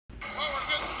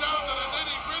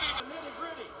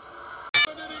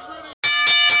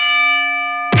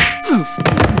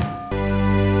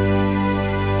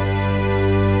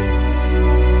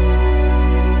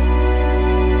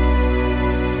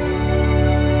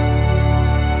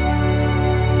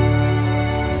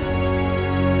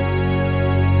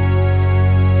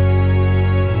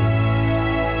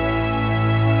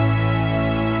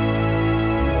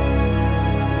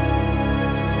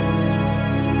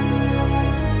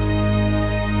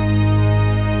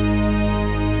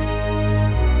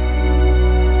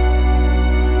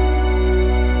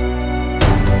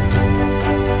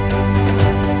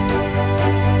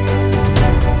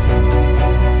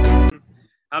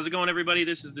How's it going, everybody?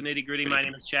 This is the Nitty Gritty. My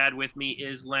name is Chad. With me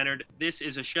is Leonard. This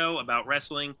is a show about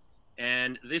wrestling,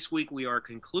 and this week we are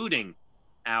concluding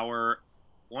our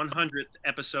 100th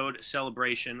episode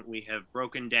celebration. We have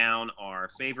broken down our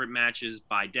favorite matches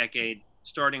by decade,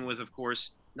 starting with, of course,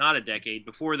 not a decade,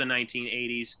 before the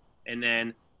 1980s, and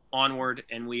then onward,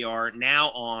 and we are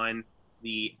now on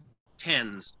the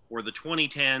 10s, or the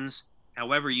 2010s,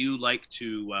 however you like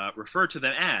to refer to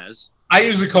them as. I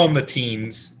usually call them the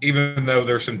teens, even though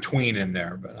there's some tween in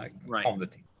there, but I call them the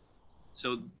teens.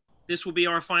 So this will be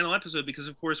our final episode because,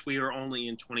 of course, we are only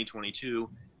in 2022.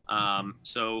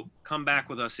 So come back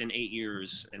with us in 8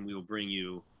 years, and we will bring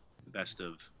you the best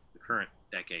of the current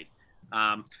decade.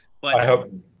 But I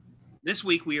hope. This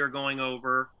week we are going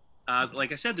over,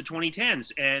 like I said, the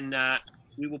 2010s, and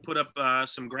we will put up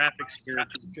some graphics here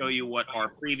to show you what our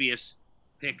previous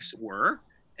picks were.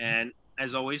 And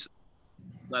as always,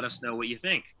 let us know what you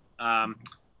think.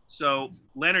 So,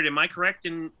 Leonard, am I correct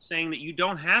in saying that you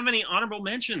don't have any honorable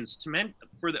mentions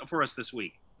for us this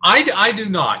week? I do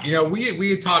not. You know, we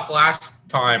had talked last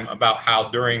time about how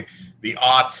during the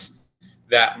aughts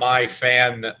that my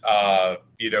fan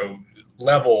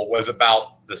level was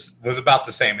about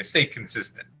the same. It stayed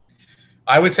consistent.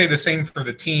 I would say the same for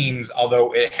the teens,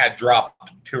 although it had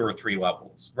dropped 2 or 3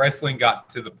 levels. Wrestling got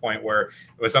to the point where it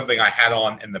was something I had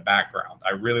on in the background. I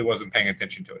really wasn't paying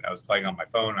attention to it. I was playing on my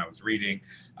phone. I was reading.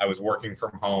 I was working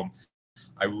from home.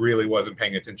 I really wasn't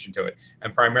paying attention to it.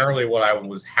 And primarily what I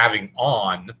was having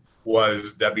on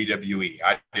was WWE.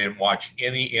 I didn't watch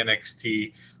any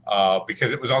NXT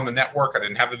because it was on the network. I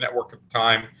didn't have the network at the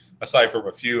time, aside from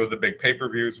a few of the big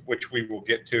pay-per-views, which we will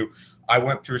get to. I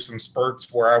went through some spurts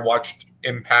where I watched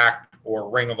Impact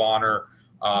or Ring of Honor,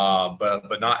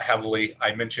 but not heavily.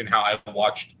 I mentioned how I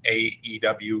watched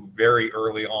AEW very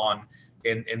early on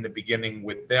in the beginning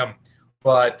with them.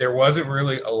 But there wasn't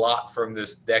really a lot from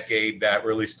this decade that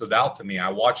really stood out to me. I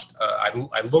watched,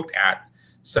 I looked at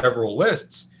several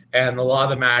lists, and a lot of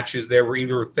the matches, there were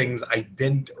either things I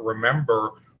didn't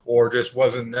remember or just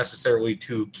wasn't necessarily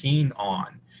too keen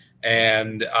on.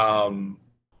 And,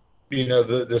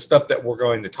 the stuff that we're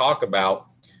going to talk about,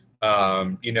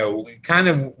 kind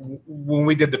of when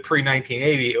we did the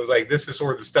pre-1980, it was like, this is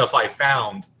sort of the stuff I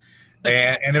found.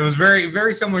 And it was very,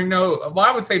 very similar.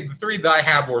 I would say the 3 that I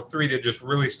have were 3 that just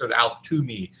really stood out to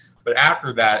me. But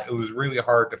after that, it was really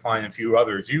hard to find a few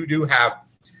others. You do have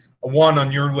one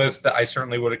on your list that I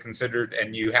certainly would have considered,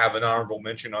 and you have an honorable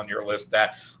mention on your list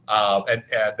that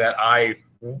that I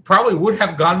probably would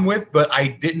have gone with, but I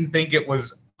didn't think it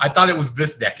was. I thought it was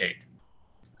this decade.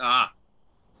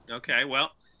 Okay.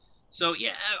 Well, so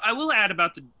yeah, I will add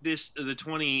about the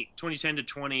 2010 to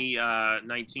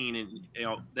 2019, and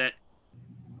that,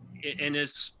 and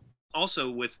it's also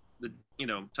with the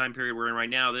time period we're in right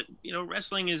now that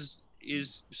wrestling is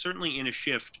certainly in a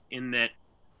shift in that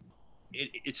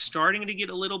it's starting to get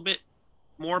a little bit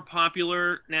more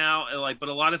popular now, but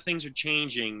a lot of things are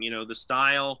changing. The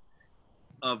style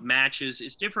of matches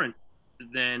is different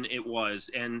than it was,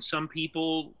 and some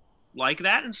people like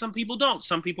that and some people don't.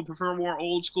 Some people prefer more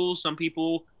old school. Some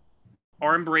people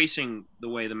are embracing the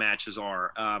way the matches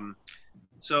are. And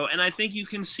I think you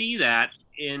can see that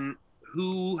in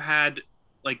who had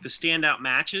like the standout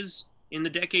matches in the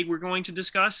decade we're going to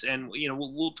discuss, and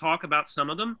we'll talk about some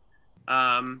of them.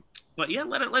 But yeah,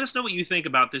 let us know what you think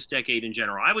about this decade in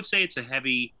general. I would say it's a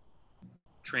heavy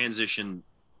transition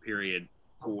period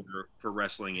for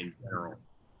wrestling in general.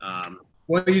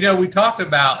 Well, we talked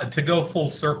about, to go full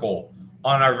circle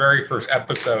on our very first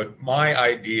episode, my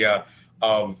idea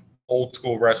of old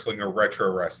school wrestling or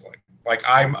retro wrestling. Like,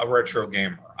 I'm a retro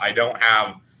gamer. I don't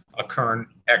have a current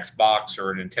Xbox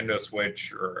or a Nintendo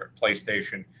Switch or a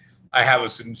PlayStation. I have a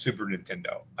Super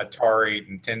Nintendo, Atari,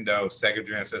 Nintendo, Sega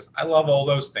Genesis. I love all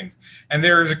those things. And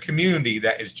there is a community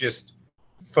that is just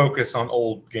focused on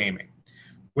old gaming.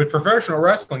 With professional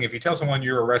wrestling, if you tell someone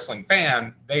you're a wrestling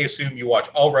fan, they assume you watch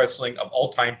all wrestling of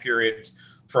all time periods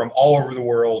from all over the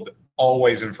world,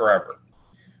 always and forever.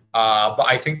 But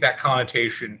I think that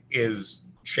connotation is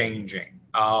changing.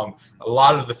 A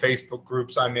lot of the Facebook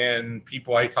groups I'm in,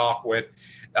 people I talk with,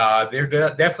 there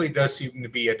definitely does seem to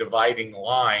be a dividing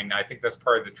line. I think that's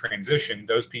part of the transition.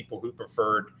 Those people who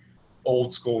preferred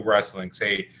old school wrestling,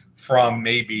 say from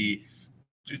maybe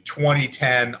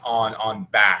 2010 on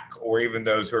back, or even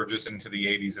those who are just into the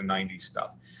 80s and 90s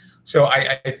stuff. So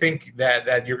I think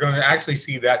that you're going to actually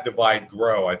see that divide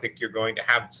grow. I think you're going to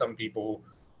have some people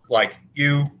like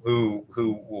you who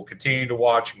will continue to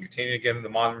watch and continue to get into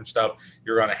modern stuff.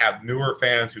 You're going to have newer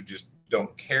fans who just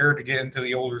don't care to get into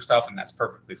the older stuff, and that's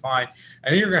perfectly fine.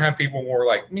 And then you're going to have people more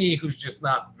like me who's just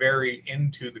not very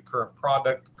into the current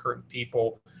product, the current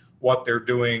people, what they're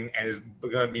doing, and is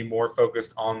going to be more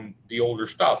focused on the older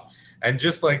stuff. And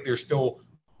just like there's still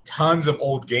tons of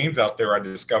old games out there, I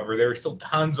discover there's still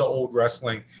tons of old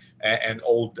wrestling and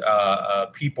old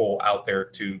people out there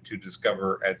to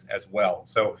discover as well.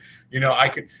 So, I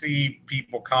could see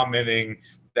people commenting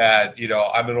that,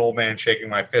 I'm an old man shaking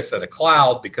my fist at a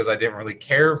cloud because I didn't really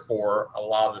care for a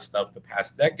lot of the stuff the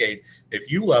past decade.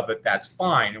 If you love it, that's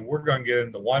fine. And we're going to get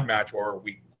into one match where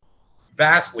we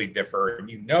vastly differ. And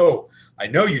I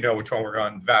know which one we're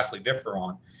going to vastly differ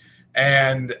on.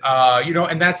 And,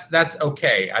 and that's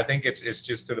okay. I think it's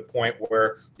just to the point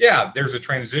where, there's a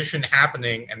transition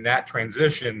happening. And that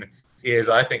transition is,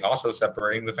 I think, also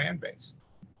separating the fan base.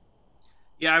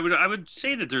 Yeah, I would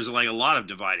say that there's like a lot of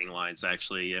dividing lines,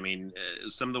 actually. I mean,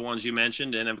 some of the ones you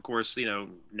mentioned, and of course,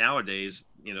 nowadays,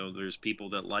 there's people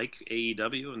that like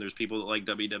AEW and there's people that like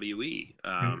WWE.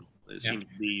 It seems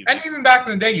to be, and even back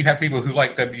in the day, you had people who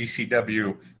liked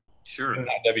WCW, sure, not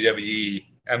WWE,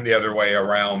 and the other way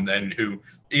around, and who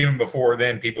even before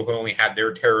then, people who only had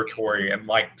their territory and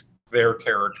liked their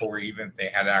territory, even if they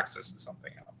had access to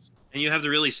something else. And you have the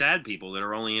really sad people that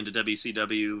are only into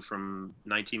WCW from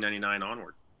 1999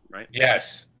 onward, right?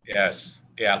 Yes.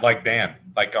 Yeah, like Dan,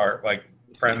 like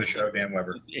friend of the show, Dan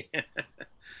Weber.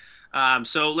 Yeah.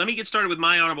 So let me get started with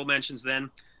my honorable mentions then.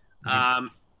 Mm-hmm.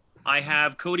 I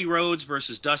have Cody Rhodes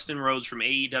versus Dustin Rhodes from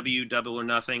AEW Double or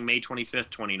Nothing, May 25th,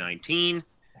 2019.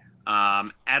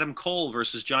 Adam Cole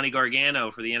versus Johnny Gargano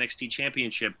for the NXT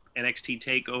Championship, NXT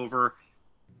TakeOver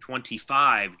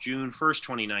 25, June 1st,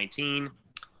 2019.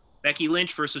 Becky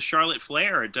Lynch versus Charlotte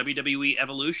Flair at WWE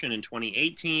Evolution in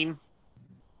 2018.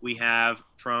 We have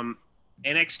from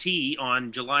NXT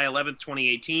on July 11th,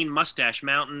 2018, Mustache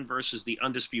Mountain versus the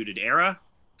Undisputed Era.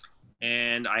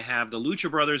 And I have the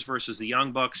Lucha Brothers versus the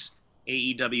Young Bucks,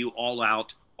 AEW All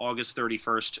Out, August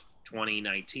 31st,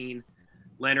 2019.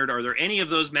 Leonard, are there any of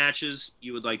those matches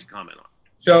you would like to comment on?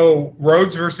 So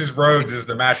Rhodes versus Rhodes is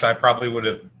the match I probably would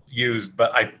have used,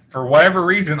 but for whatever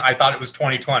reason, I thought it was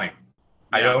 2020.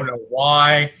 I don't know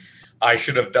why. I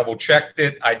should have double checked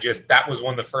it. That was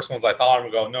one of the first ones I thought. I'm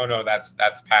going to go, no, that's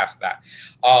past that.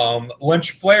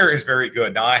 Lynch Flair is very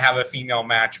good. Now I have a female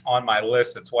match on my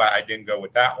list. That's why I didn't go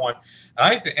with that one.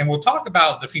 And we'll talk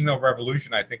about the female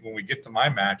revolution, I think, when we get to my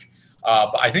match.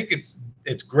 But I think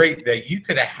it's great that you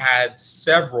could have had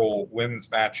several women's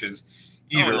matches,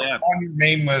 either on your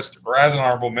main list or as an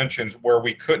honorable mentions, where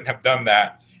we couldn't have done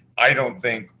that, I don't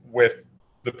think, with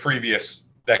the previous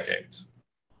decades.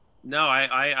 No,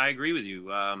 I agree with you.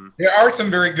 There are some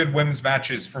very good women's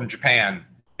matches from Japan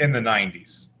in the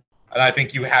 90s. And I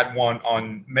think you had one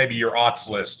on maybe your aughts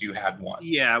list. You had one.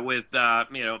 Yeah, with,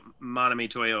 Manami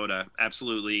Toyota.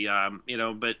 Absolutely.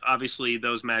 But obviously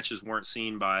those matches weren't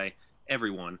seen by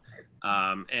everyone.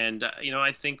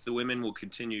 I think the women will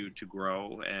continue to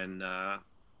grow and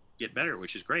get better,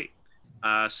 which is great.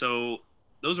 So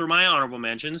those are my honorable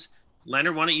mentions.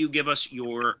 Leonard, why don't you give us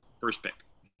your first pick?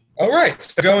 All right.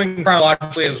 So going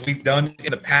chronologically as we've done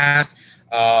in the past,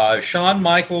 Shawn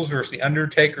Michaels versus The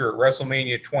Undertaker at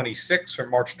WrestleMania 26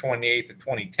 from March 28th of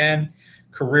 2010.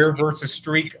 Career versus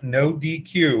streak, no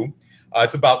DQ.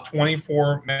 It's about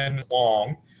 24 minutes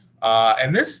long.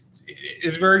 And this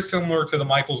is very similar to the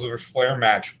Michaels versus Flair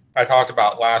match I talked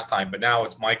about last time, but now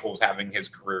it's Michaels having his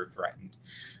career threatened.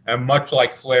 And much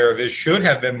like Flair, this should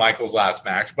have been Michaels' last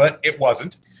match, but it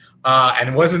wasn't. And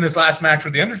it wasn't his last match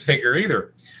with The Undertaker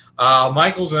either.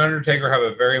 Michaels and Undertaker have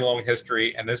a very long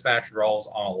history, and this match draws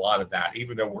on a lot of that.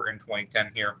 Even though we're in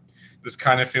 2010 here, this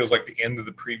kind of feels like the end of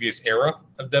the previous era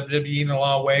of WWE in a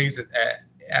lot of ways.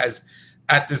 As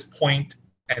at this point,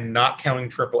 and not counting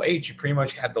Triple H, you pretty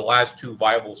much had the last two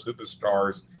viable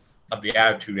superstars of the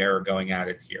Attitude Era going at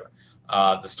it here.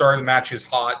 The start of the match is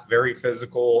hot, very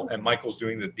physical, and Michaels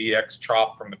doing the DX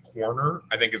chop from the corner,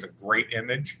 I think, is a great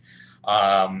image.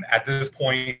 At this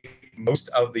point, most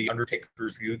of the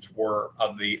Undertaker's feuds were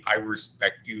of the "I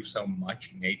respect you so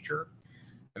much" nature.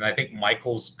 And I think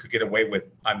Michaels could get away with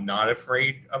 "I'm not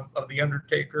afraid of the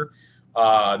Undertaker."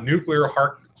 Nuclear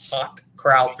hot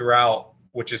crowd throughout,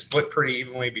 which is split pretty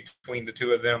evenly between the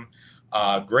two of them.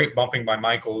 Great bumping by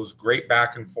Michaels, great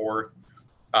back and forth.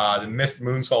 The missed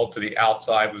moonsault to the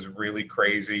outside was really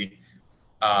crazy.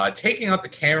 Taking out the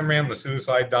cameraman, the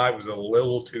suicide dive was a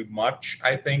little too much.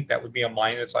 I think that would be a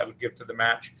minus I would give to the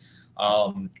match.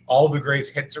 All the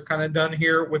greatest hits are kind of done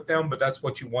here with them, but that's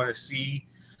what you want to see.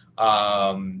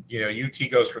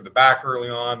 UT goes for the back early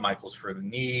on, Michaels for the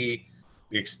knee.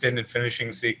 The extended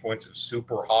finishing sequence is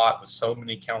super hot with so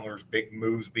many counters, big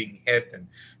moves being hit, and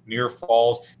near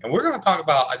falls. And we're going to talk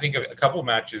about, I think, a couple of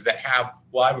matches that have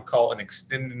what I would call an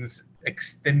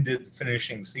extended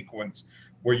finishing sequence,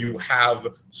 where you have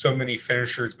so many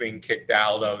finishers being kicked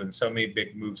out of and so many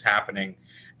big moves happening.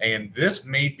 And this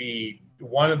may be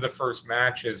one of the first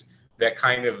matches that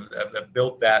kind of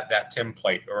built that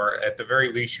template, or at the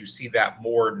very least, you see that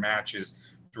more in matches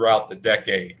throughout the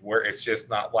decade, where it's just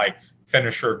not like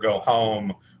finisher, go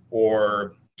home,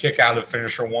 or kick out of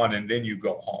finisher one and then you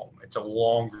go home. It's a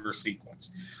longer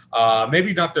sequence.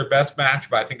 Maybe not their best match,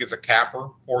 but I think it's a capper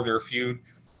for their feud.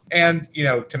 And,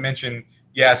 to mention,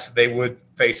 yes, they would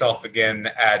face off again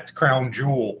at Crown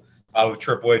Jewel with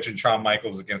Triple H and Shawn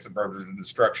Michaels against the Brothers of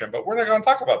Destruction, but we're not going to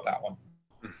talk about that one.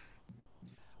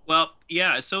 Well,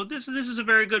 yeah, so this is a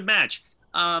very good match.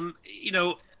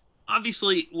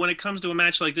 Obviously, when it comes to a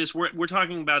match like this, we're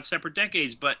talking about separate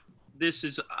decades, but this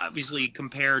is obviously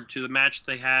compared to the match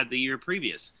they had the year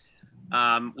previous,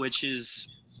 which is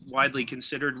widely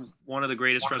considered one of the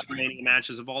greatest WrestleMania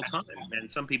matches of all time, and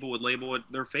some people would label it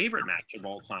their favorite match of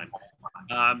all time.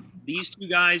 These two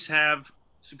guys have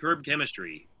superb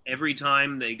chemistry every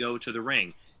time they go to the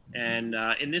ring. And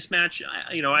in this match,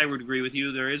 I would agree with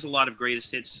you. There is a lot of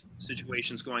greatest hits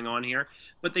situations going on here,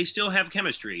 but they still have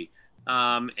chemistry.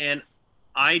 And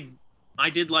I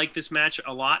did like this match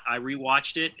a lot. I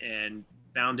rewatched it and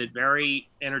found it very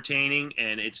entertaining,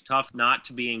 and it's tough not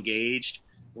to be engaged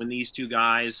when these two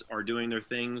guys are doing their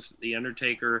things. The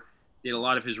Undertaker did a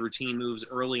lot of his routine moves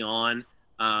early on,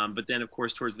 but then, of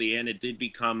course, towards the end, it did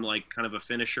become like kind of a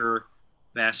finisher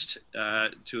fest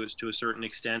to a certain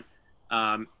extent.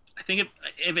 I think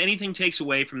if anything takes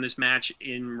away from this match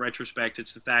in retrospect,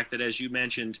 it's the fact that, as you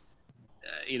mentioned,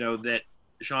 that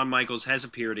Shawn Michaels has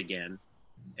appeared again.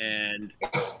 And,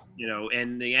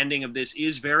 and the ending of this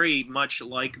is very much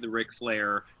like the Ric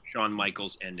Flair Shawn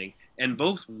Michaels ending. And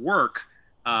both work,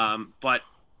 but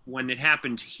when it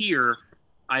happened here,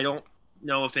 I don't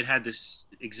know if it had this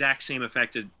exact same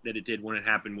effect that it did when it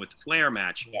happened with the Flair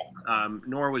match. Yeah.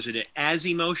 Nor was it as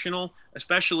emotional,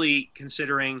 especially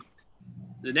considering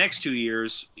the next 2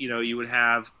 years, you would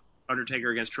have Undertaker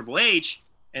against Triple H,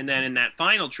 and then in that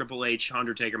final Triple H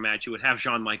Undertaker match, you would have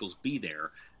Shawn Michaels be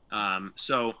there.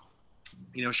 So,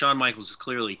 Shawn Michaels is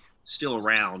clearly still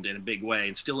around in a big way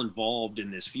and still involved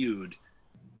in this feud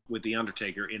with the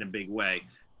Undertaker in a big way.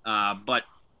 But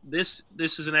this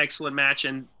is an excellent match,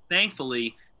 and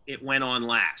thankfully it went on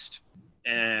last.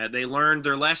 They learned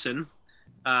their lesson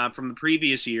from the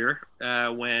previous year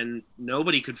when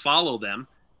nobody could follow them.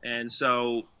 And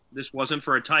so this wasn't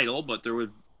for a title, but there were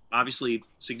obviously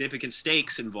significant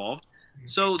stakes involved.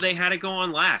 So they had to go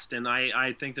on last. And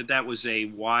I think that was a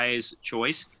wise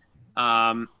choice.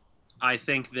 I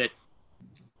think that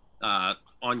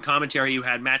on commentary, you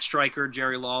had Matt Striker,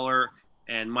 Jerry Lawler,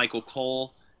 and Michael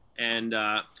Cole. And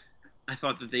I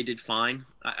thought that they did fine.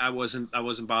 I wasn't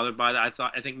bothered by that.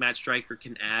 I think Matt Striker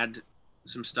can add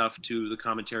some stuff to the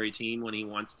commentary team when he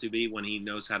wants to be, when he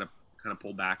knows how to kind of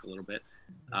pull back a little bit.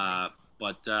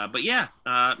 But yeah,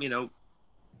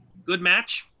 good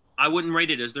match. I wouldn't rate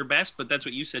it as their best, but that's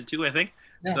what you said too, I think.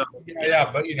 Yeah, so,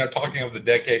 yeah. But talking of the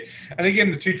decade, and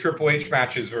again, the two Triple H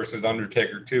matches versus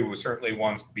Undertaker too was certainly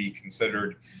ones to be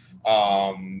considered.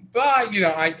 But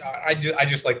I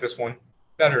just like this one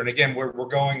better. And again, we're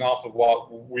going off of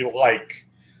what we like,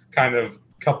 kind of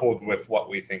coupled with what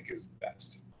we think is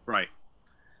best. Right.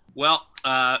 Well,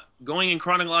 going in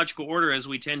chronological order as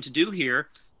we tend to do here.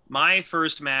 My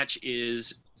first match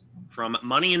is from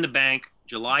Money in the Bank,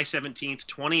 July 17th,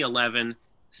 2011,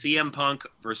 CM Punk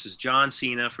versus John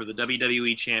Cena for the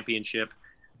WWE Championship.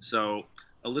 So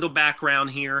a little background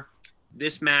here.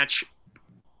 This match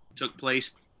took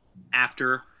place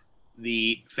after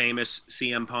the famous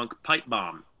CM Punk pipe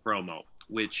bomb promo,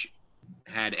 which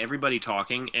had everybody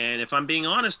talking. And if I'm being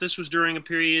honest, this was during a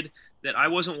period that I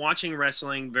wasn't watching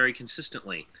wrestling very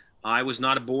consistently. I was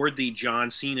not aboard the John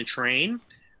Cena train.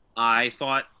 I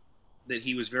thought that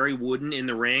he was very wooden in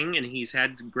the ring, and he's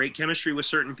had great chemistry with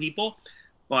certain people,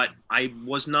 but I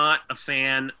was not a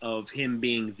fan of him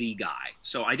being the guy.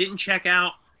 So I didn't check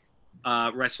out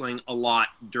wrestling a lot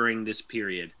during this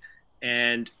period.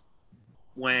 And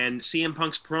when CM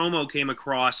Punk's promo came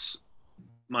across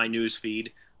my news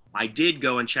feed, I did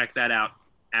go and check that out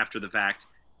after the fact.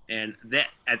 And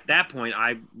at that point,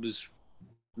 I was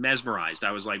mesmerized.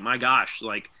 I was like, my gosh,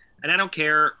 and I don't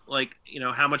care,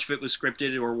 how much of it was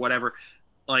scripted or whatever.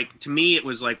 To me, it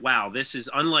was like, wow, this is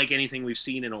unlike anything we've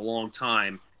seen in a long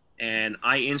time. And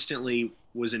I instantly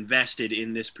was invested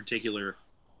in this particular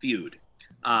feud.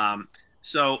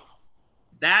 So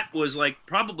that was like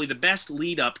probably the best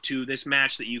lead up to this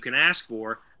match that you can ask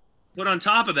for. But on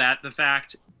top of that, the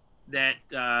fact that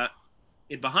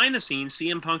behind the scenes,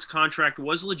 CM Punk's contract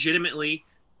was legitimately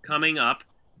coming up,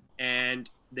 and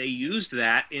they used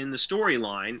that in the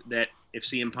storyline that if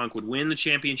CM Punk would win the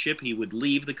championship, he would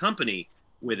leave the company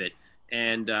with it.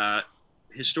 And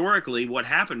historically, what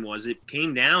happened was it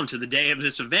came down to the day of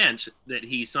this event that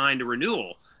he signed a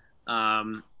renewal.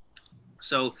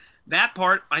 So that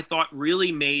part I thought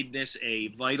really made this a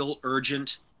vital,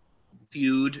 urgent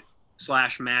feud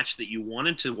 / match that you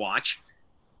wanted to watch.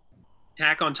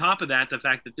 Tack on top of that the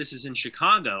fact that this is in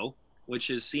Chicago, which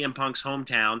is CM Punk's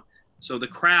hometown. So the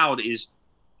crowd is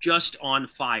just on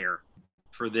fire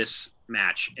for this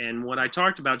match. And when I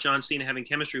talked about John Cena having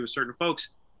chemistry with certain folks,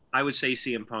 I would say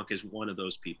CM Punk is one of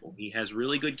those people. He has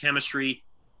really good chemistry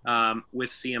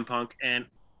with CM Punk. And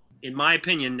in my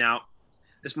opinion, now,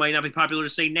 this might not be popular to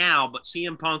say now, but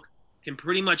CM Punk can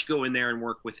pretty much go in there and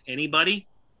work with anybody,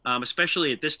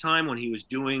 especially at this time when he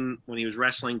was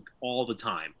wrestling all the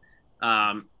time.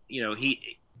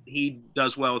 He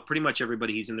does well with pretty much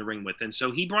everybody he's in the ring with. And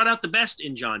so he brought out the best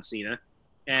in John Cena.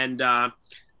 And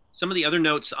some of the other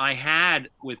notes I had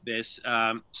with this,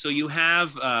 so you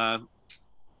have a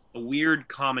weird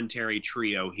commentary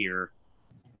trio here.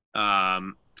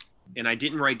 And I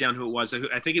didn't write down who it was.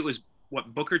 I think it was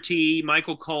Booker T,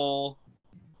 Michael Cole,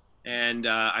 and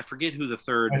I forget who the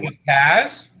third was. Was it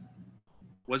Taz?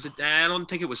 Was it? I don't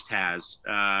think it was Taz.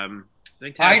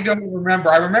 I don't remember.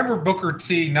 I remember Booker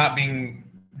T not being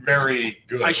very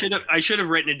good. I should have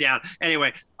written it down.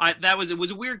 Anyway, it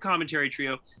was a weird commentary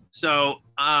trio. So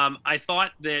I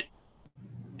thought that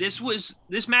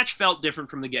this match felt different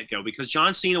from the get-go because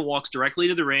John Cena walks directly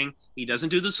to the ring. He doesn't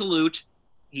do the salute.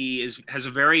 He has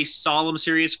a very solemn,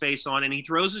 serious face on, and he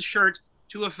throws his shirt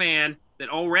to a fan that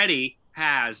already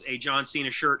has a John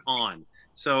Cena shirt on.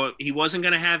 So he wasn't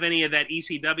going to have any of that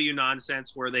ECW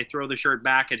nonsense where they throw the shirt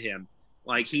back at him.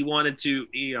 Like he wanted to,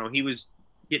 he was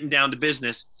getting down to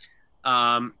business.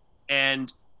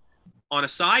 And on a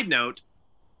side note,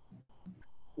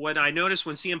 what I noticed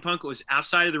when CM Punk was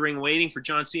outside of the ring waiting for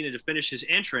John Cena to finish his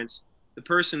entrance, the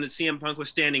person that CM Punk was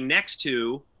standing next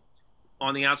to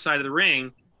on the outside of the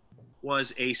ring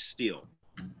was Ace Steel.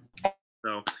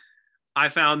 So I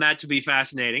found that to be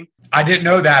fascinating. I didn't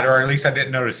know that, or at least I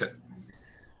didn't notice it.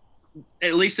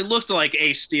 At least it looked like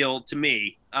Ace Steel to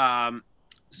me.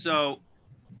 So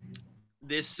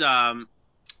this, I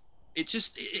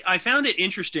found it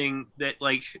interesting that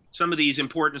like some of these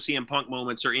important CM Punk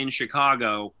moments are in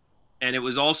Chicago, and it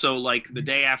was also like the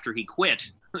day after he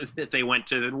quit that they went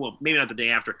to, well, maybe not the day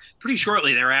after, pretty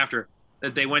shortly thereafter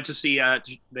that they went to see,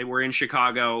 they were in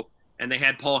Chicago and they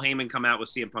had Paul Heyman come out with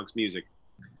CM Punk's music.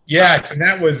 Yes, and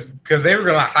that was because they were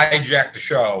going to hijack the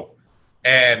show,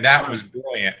 and that was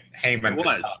brilliant. Heyman,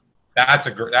 that's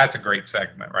a great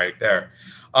segment right there.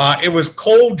 It was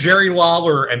Cole, Jerry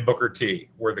Lawler, and Booker T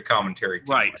were the commentary team.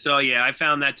 Right. So yeah, I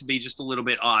found that to be just a little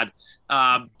bit odd.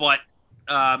 But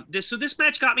this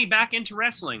match got me back into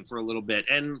wrestling for a little bit,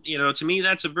 and to me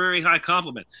that's a very high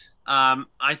compliment.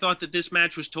 I thought that this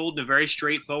match was told in a very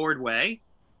straightforward way,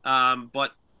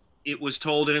 but it was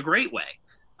told in a great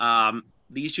way.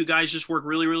 These two guys just work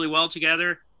really, really well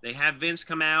together. They have Vince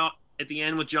come out at the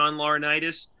end with John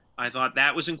Laurinaitis. I thought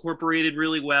that was incorporated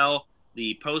really well.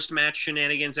 The post-match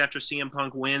shenanigans after CM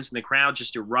Punk wins and the crowd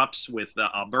just erupts with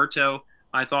Alberto,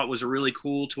 I thought was a really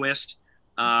cool twist.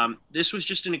 This was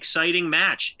just an exciting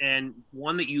match and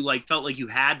one that you felt like you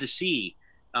had to see,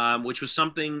 which was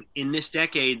something in this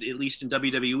decade, at least in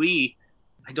WWE,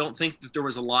 I don't think that there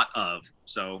was a lot of.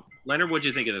 So, Leonard, what did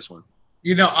you think of this one?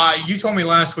 You told me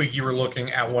last week you were looking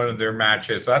at one of their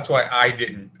matches. So that's why I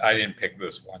didn't pick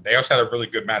this one. They also had a really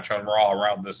good match on Raw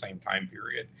around the same time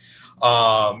period.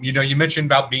 You mentioned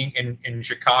about being in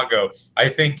Chicago. I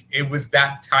think it was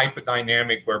that type of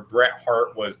dynamic where Bret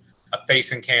Hart was a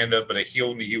face in Canada but a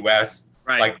heel in the U.S.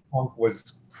 Right. Like Punk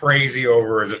was crazy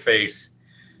over as a face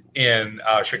in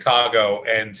Chicago,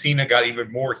 and Cena got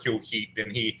even more heel heat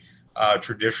than he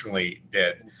traditionally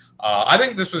did. I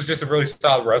think this was just a really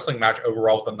solid wrestling match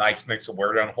overall with a nice mix of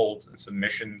wear down holds and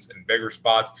submissions and bigger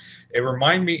spots. It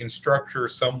reminded me in structure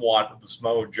somewhat of the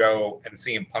Samoa Joe and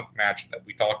CM Punk match that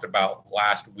we talked about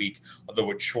last week, although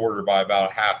it's shorter by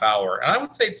about a half hour. And I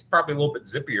would say it's probably a little bit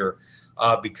zippier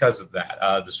because of that.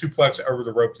 The suplex over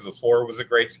the rope to the floor was a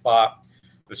great spot.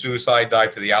 The suicide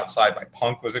dive to the outside by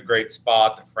Punk was a great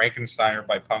spot. The Frankensteiner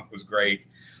by Punk was great.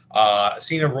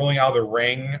 Cena rolling out of the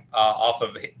ring off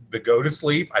of the go to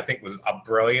sleep, I think was a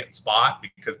brilliant spot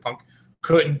because Punk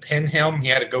couldn't pin him. He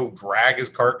had to go drag his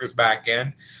carcass back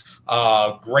in.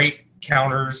 Great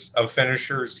counters of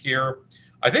finishers here.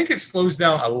 I think it slows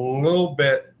down a little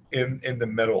bit in the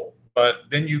middle, but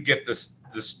then you get the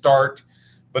start.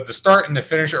 But the start and the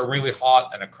finish are really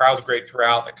hot, and the crowd's great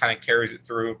throughout. That kind of carries it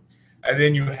through. And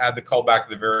then you had the callback at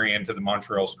the very end to the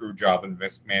Montreal Screwjob, and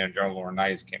Vince McMahon and John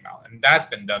Laurinaitis came out, and that's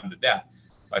been done to death.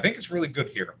 I think it's really good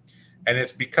here, and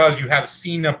it's because you have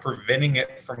Cena preventing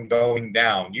it from going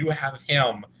down. You have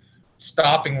him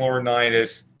stopping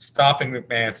Laurinaitis, stopping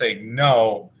McMahon, saying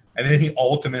no, and then he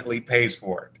ultimately pays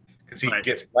for it because he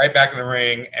gets right back in the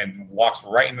ring and walks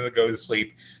right into the go to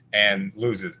sleep and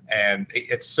loses. And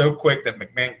it's so quick that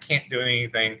McMahon can't do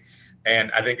anything.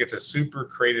 And I think it's a super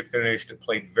creative finish that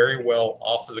played very well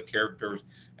off of the characters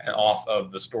and off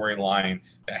of the storyline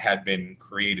that had been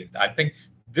created. I think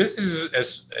this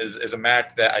is a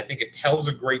match that I think it tells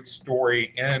a great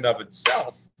story in and of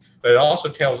itself, but it also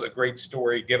tells a great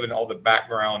story given all the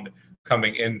background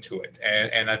coming into it.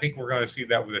 And I think we're going to see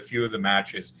that with a few of the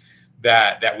matches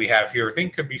that we have here. I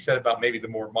think could be said about maybe the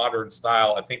more modern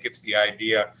style. I think it's the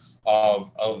idea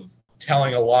of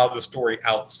telling a lot of the story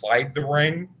outside the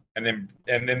ring. And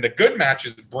then the good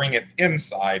matches bring it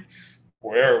inside,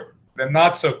 where the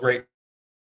not so great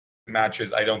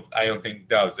matches I don't think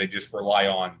does. They just rely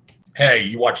on, hey,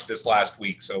 you watched this last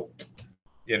week, so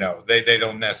they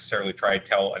don't necessarily try to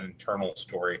tell an internal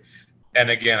story. And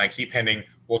again, I keep hinting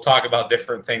we'll talk about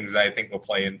different things that I think will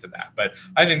play into that. But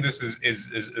I think this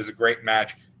is a great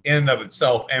match in and of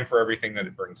itself and for everything that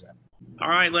it brings in. All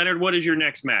right, Leonard, what is your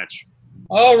next match?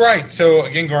 All right. So,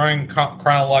 again, going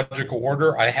chronological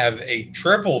order, I have a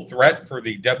triple threat for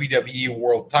the WWE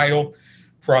World title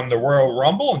from the Royal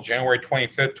Rumble on January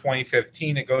 25th,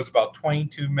 2015. It goes about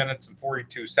 22 minutes and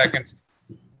 42 seconds.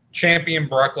 Champion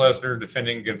Brock Lesnar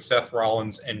defending against Seth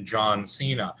Rollins and John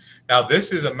Cena. Now,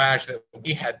 this is a match that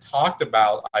we had talked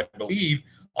about, I believe,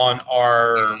 on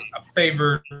our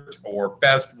favorite or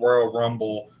best Royal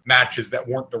Rumble matches that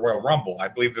weren't the Royal Rumble. I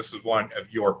believe this was one of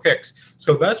your picks.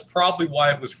 So that's probably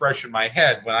why it was fresh in my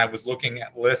head. When I was looking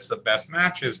at lists of best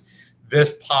matches,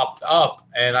 this popped up,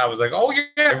 and I was like, oh,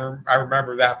 yeah, I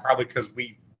remember that probably because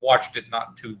we watched it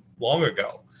not too long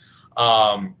ago.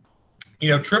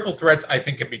 Triple threats, I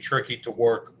think, can be tricky to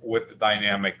work with the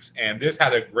dynamics. And this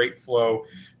had a great flow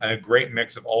and a great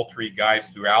mix of all three guys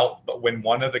throughout. But when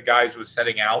one of the guys was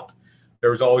setting out, there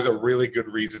was always a really good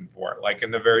reason for it. Like in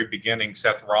the very beginning,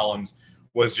 Seth Rollins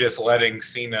was just letting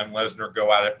Cena and Lesnar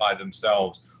go at it by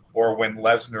themselves. Or when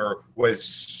Lesnar was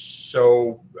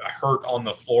so hurt on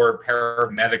the floor,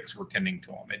 paramedics were tending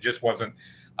to him. It just wasn't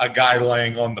a guy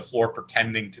laying on the floor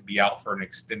pretending to be out for an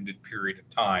extended period of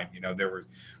time. There was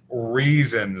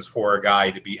reasons for a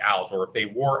guy to be out, or if they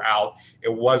were out,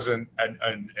 it wasn't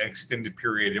an extended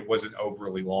period. It wasn't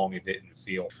overly long. It didn't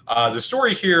feel. The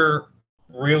story here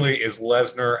really is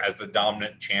Lesnar as the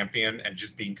dominant champion and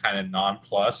just being kind of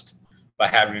nonplussed by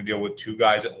having to deal with two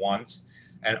guys at once.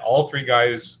 And all three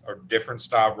guys are different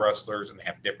style wrestlers and they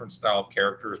have different style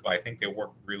characters, but I think they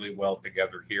work really well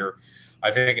together here. I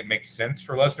think it makes sense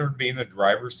for Lesnar to be in the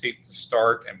driver's seat to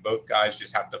start, and both guys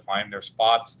just have to find their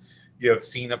spots. You have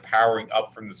Cena powering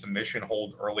up from the submission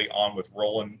hold early on with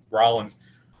Rollins,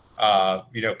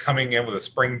 coming in with a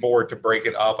springboard to break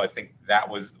it up. I think that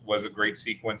was a great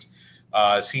sequence.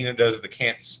 Cena does the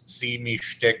can't see me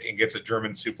shtick and gets a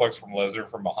German suplex from Lesnar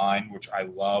from behind, which I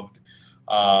loved.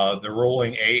 The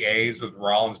rolling AAs with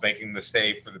Rollins making the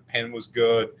save for the pin was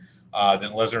good.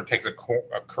 Then Lesnar takes a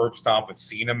curb stomp with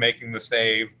Cena making the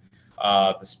save.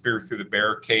 The spear through the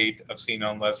barricade of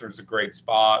Cena and Lesnar is a great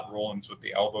spot. Rollins with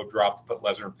the elbow drop to put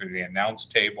Lesnar through the announce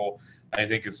table, I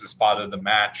think is the spot of the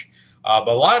match. But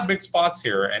a lot of big spots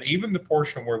here. And even the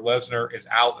portion where Lesnar is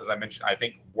out, as I mentioned, I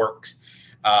think works.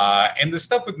 And the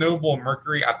stuff with Noble and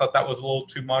Mercury, I thought that was a little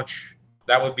too much.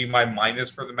 That would be my minus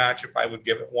for the match if I would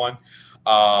give it one.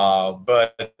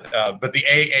 But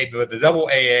the double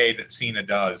AA that Cena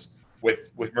does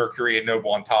with Mercury and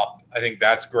Noble on top, I think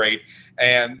that's great.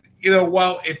 And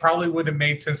while it probably would have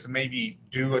made sense to maybe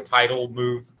do a title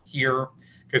move here,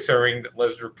 considering that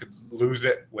Lesnar could lose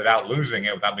it without losing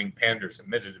it, without being pinned or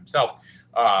submitted himself,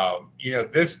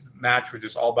 this match was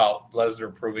just all about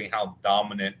Lesnar proving how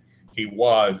dominant he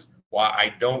was. While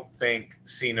I don't think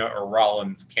Cena or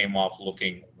Rollins came off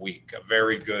looking weak. A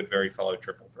very good, very solid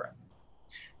triple threat.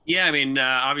 Yeah, I mean,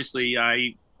 obviously,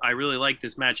 I really like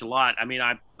this match a lot. I mean,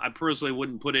 I personally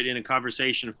wouldn't put it in a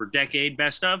conversation for decade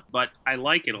best of, but I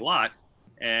like it a lot.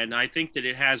 And I think that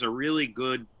it has a really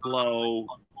good flow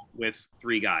with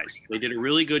three guys. They did a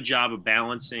really good job of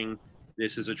balancing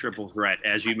this as a triple threat,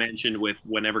 as you mentioned, with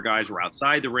whenever guys were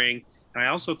outside the ring. And I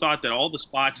also thought that all the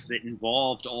spots that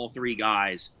involved all three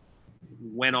guys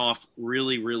went off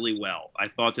really, really well. I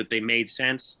thought that they made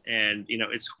sense. And,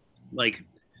 it's like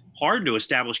hard to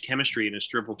establish chemistry in a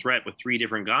triple threat with three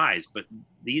different guys, but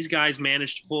these guys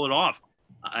managed to pull it off.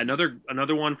 Another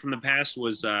one from the past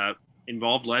was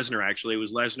involved Lesnar. Actually, it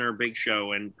was Lesnar, Big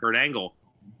Show, and Kurt Angle.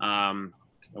 I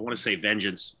want to say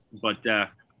Vengeance, but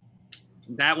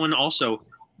that one also,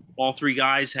 all three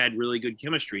guys had really good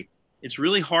chemistry. It's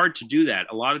really hard to do that.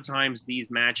 A lot of times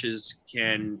these matches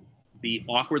can be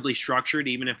awkwardly structured,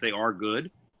 even if they are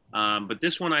good. But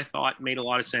this one I thought made a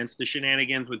lot of sense. The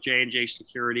shenanigans with J&J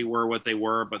Security were what they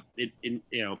were, but it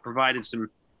provided some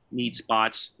neat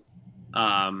spots.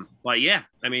 But yeah,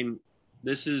 I mean,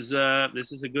 this is a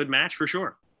good match for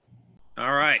sure.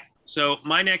 All right. So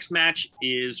my next match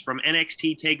is from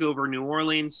NXT TakeOver New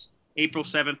Orleans, April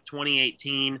 7th,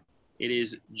 2018. It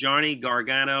is Johnny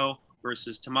Gargano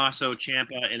versus Tommaso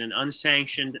Ciampa in an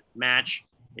unsanctioned match.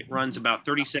 It runs about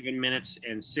 37 minutes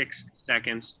and 6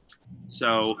 seconds.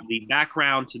 So the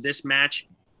background to this match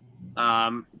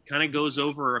kind of goes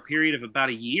over a period of about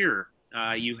a year.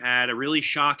 You had a really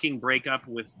shocking breakup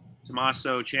with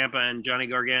Tommaso Ciampa and Johnny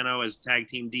Gargano as tag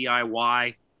team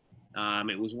DIY.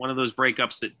 It was one of those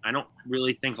breakups that I don't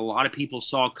really think a lot of people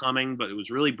saw coming, but it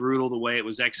was really brutal the way it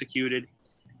was executed.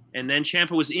 And then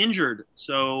Ciampa was injured,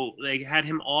 so they had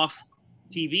him off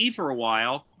TV for a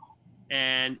while.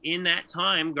 And in that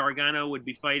time, Gargano would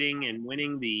be fighting and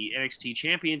winning the NXT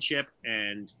Championship,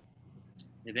 and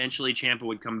eventually Ciampa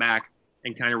would come back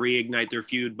and kind of reignite their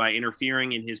feud by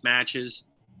interfering in his matches,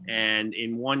 and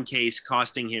in one case,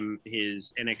 costing him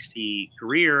his NXT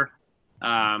career.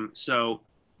 So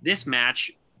this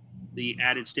match, the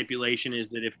added stipulation is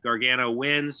that if Gargano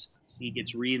wins, he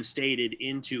gets reinstated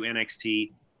into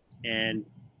NXT. And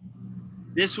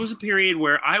this was a period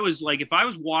where I was like, if I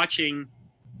was watching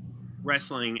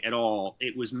wrestling at all,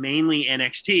 it was mainly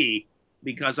NXT,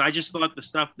 because I just thought the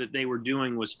stuff that they were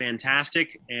doing was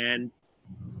fantastic. And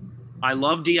I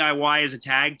love DIY as a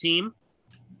tag team.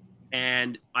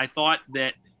 And I thought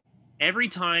that every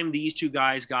time these two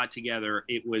guys got together,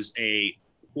 it was a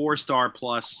 4-star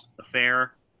plus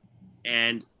affair.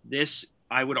 And this,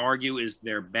 I would argue, is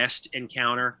their best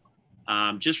encounter.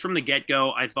 Just from the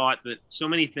get-go, I thought that so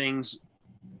many things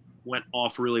went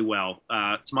off really well.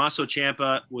 Tommaso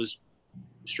Ciampa was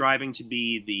striving to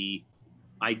be the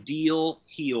ideal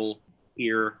heel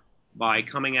here by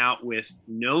coming out with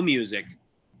no music.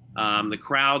 The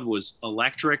crowd was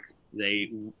electric.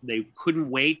 They couldn't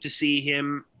wait to see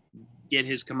him get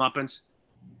his comeuppance.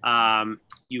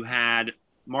 You had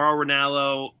Mauro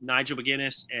Ranallo, Nigel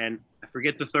McGuinness, and I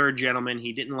forget the third gentleman.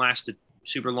 He didn't last a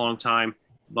super long time,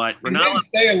 but He didn't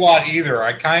say a lot either.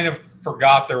 I kind of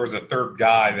forgot there was a third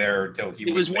guy there until he.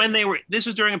 It was when they were. This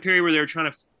was during a period where they were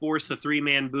trying to force the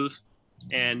 3-man booth,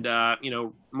 and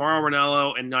Mauro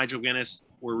Ranallo and Nigel McGuinness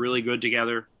were really good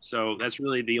together. So that's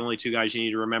really the only two guys you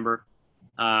need to remember.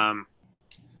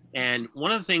 And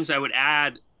one of the things I would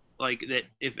add, like that,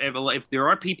 if there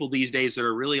are people these days that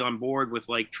are really on board with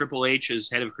like Triple H as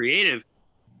head of creative,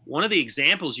 one of the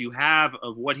examples you have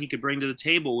of what he could bring to the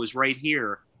table was right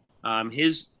here.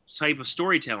 His type of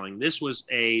storytelling. This was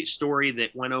a story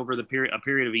that went over a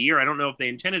period of a year. I don't know if they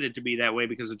intended it to be that way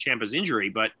because of Ciampa's injury,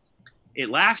 but it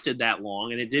lasted that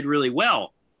long and it did really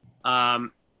well.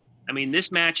 I mean,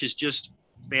 this match is just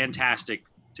fantastic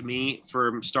to me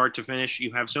from start to finish.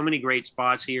 You have so many great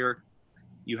spots here.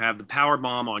 You have the power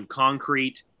bomb on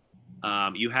concrete.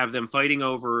 You have them fighting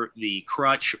over the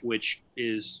crutch, which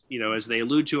is, as they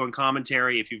allude to on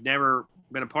commentary, if you've never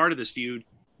been a part of this feud,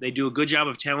 they do a good job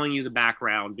of telling you the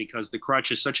background because the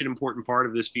crutch is such an important part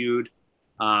of this feud.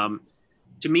 To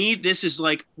me, this is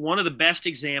like one of the best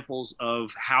examples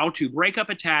of how to break up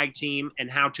a tag team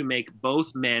and how to make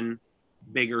both men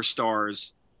bigger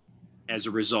stars as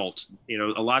a result.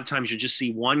 A lot of times you just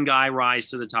see one guy rise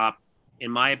to the top. In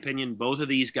my opinion, both of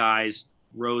these guys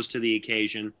rose to the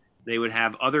occasion. They would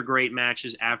have other great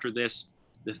matches after this.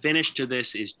 The finish to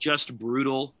this is just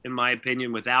brutal, in my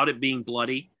opinion, without it being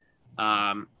bloody.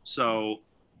 I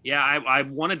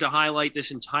wanted to highlight this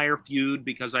entire feud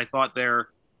because I thought their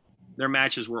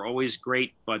matches were always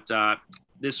great, but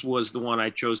this was the one I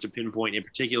chose to pinpoint in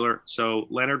particular. So,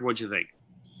 Leonard, what'd you think?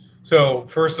 So,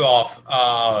 first off,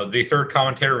 the third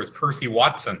commentator was Percy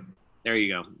Watson. There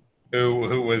you go.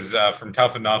 Who was from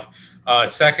Tough Enough.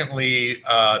 Secondly,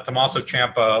 Tommaso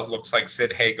Ciampa looks like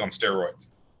Sid Haig on steroids.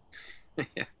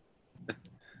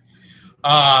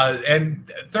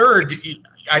 And third,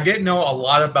 I didn't know a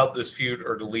lot about this feud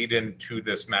or to lead into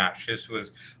this match. This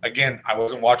was, again, I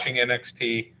wasn't watching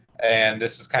NXT, and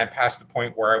this is kind of past the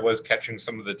point where I was catching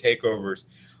some of the takeovers.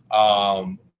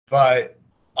 But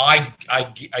I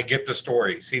get the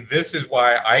story. See, this is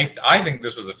why I think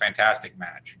this was a fantastic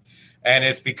match. And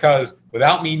it's because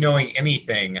without me knowing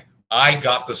anything, I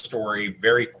got the story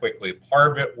very quickly.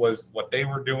 Part of it was what they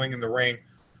were doing in the ring.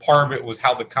 Part of it was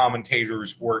how the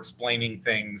commentators were explaining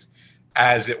things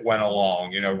as it went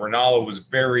along. Ronaldo was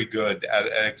very good at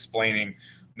explaining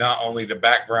not only the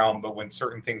background, but when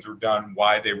certain things were done,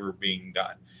 why they were being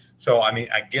done. So,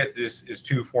 I get this is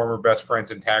two former best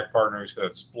friends and tag partners who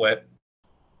have split.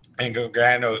 And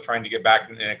Gargano is trying to get back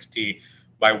in NXT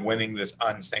by winning this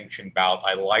unsanctioned bout.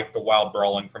 I like the wild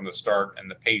brawling from the start and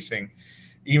the pacing.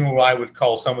 Even what I would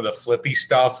call some of the flippy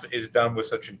stuff is done with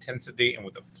such intensity and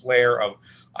with a flair of,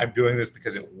 I'm doing this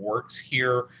because it works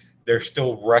here. They're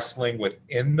still wrestling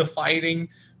within the fighting.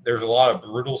 There's a lot of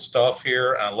brutal stuff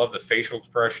here, and I love the facial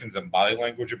expressions and body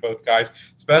language of both guys,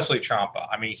 especially Ciampa.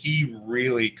 He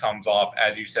really comes off,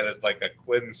 as you said, as like a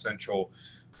quintessential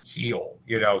heel.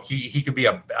 He could be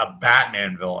a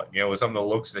Batman villain, with some of the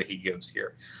looks that he gives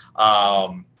here.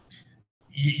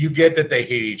 You get that they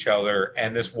hate each other,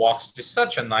 and this walks just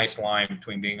such a nice line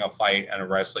between being a fight and a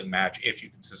wrestling match if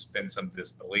you can suspend some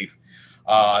disbelief.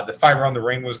 The fight around the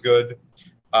ring was good.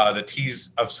 The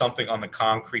tease of something on the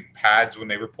concrete pads when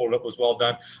they were pulled up was well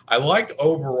done. I liked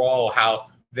overall how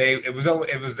it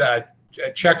was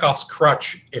Chekhov's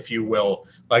crutch, if you will.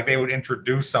 Like they would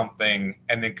introduce something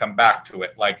and then come back to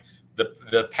it, like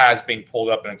the pads being pulled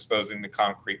up and exposing the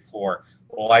concrete floor,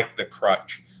 like the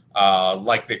crutch.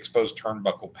 Like the exposed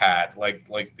turnbuckle pad, like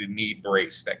the knee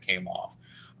brace that came off.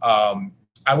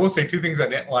 I will say two things I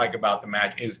didn't like about the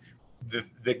match is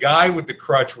the guy with the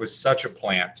crutch was such a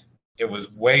plant. It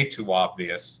was way too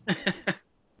obvious.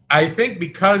 I think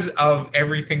because of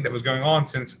everything that was going on,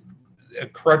 since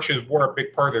crutches were a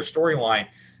big part of their storyline,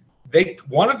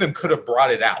 one of them could have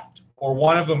brought it out, or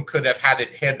one of them could have had it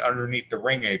hid underneath the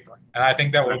ring apron. And I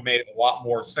think that would have made a lot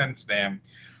more sense than,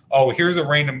 oh, here's a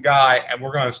random guy, and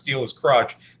we're going to steal his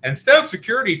crutch. And instead of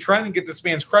security trying to get this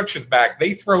man's crutches back,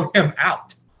 they throw him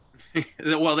out.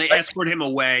 Well, they escort him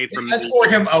away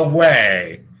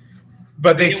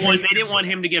but they didn't want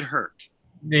him to get hurt.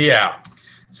 Yeah.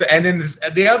 So, and then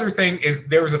the other thing is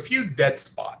there was a few dead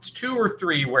spots, 2 or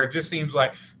 3, where it just seems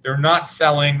like they're not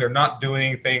selling, they're not doing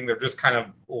anything, they're just kind of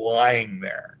lying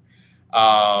there,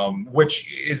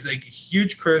 which is a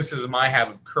huge criticism I have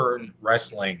of current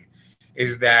wrestling.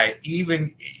 Is that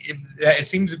even it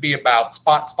seems to be about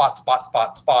spot,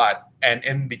 and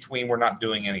in between we're not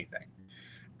doing anything.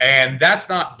 And that's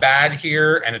not bad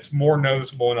here, and it's more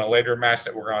noticeable in a later match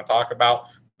that we're going to talk about.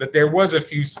 But there was a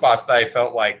few spots that I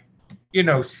felt like,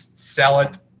 sell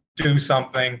it, do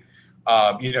something,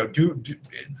 do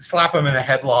slap them in a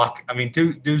headlock.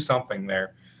 Do something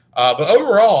there. But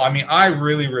overall, I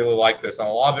really, really like this, and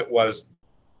a lot of it was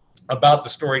about the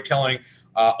storytelling.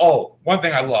 One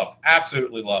thing I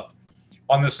absolutely loved,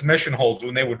 on the submission holds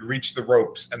when they would reach the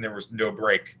ropes and there was no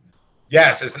break.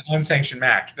 Yes, it's an unsanctioned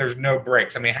match. There's no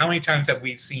breaks. How many times have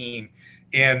we seen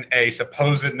in a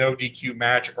supposed no DQ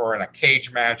match or in a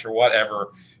cage match or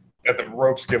whatever that the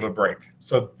ropes give a break?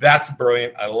 So that's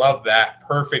brilliant. I love that.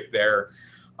 Perfect there.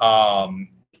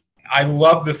 I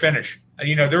love the finish.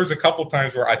 There was a couple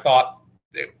times where I thought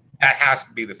that has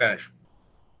to be the finish.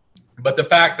 But the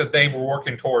fact that they were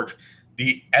working towards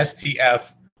the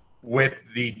STF with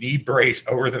the knee brace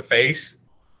over the face,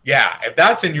 yeah, if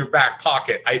that's in your back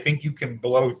pocket, I think you can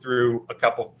blow through a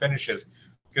couple finishes,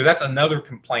 because that's another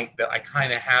complaint that I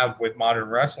kind of have with modern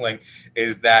wrestling,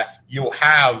 is that you'll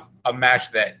have a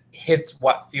match that hits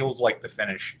what feels like the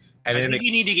finish. And I think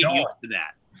you need to get used to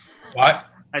that. What?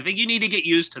 I think you need to get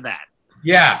used to that.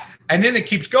 Yeah, and then it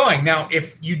keeps going. Now,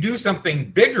 if you do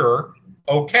something bigger,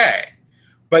 okay.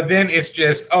 But then it's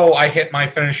just, I hit my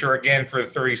finisher again for the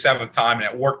 37th time, and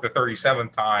it worked the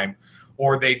 37th time.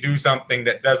 Or they do something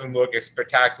that doesn't look as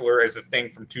spectacular as a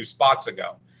thing from 2 spots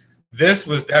ago. This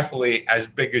was definitely as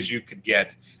big as you could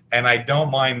get. And I don't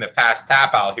mind the fast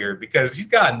tap out here, because he's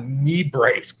got a knee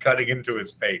brace cutting into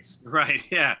his face. Right,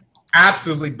 yeah.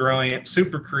 Absolutely brilliant,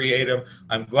 super creative.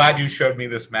 I'm glad you showed me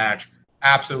this match.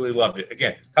 Absolutely loved it.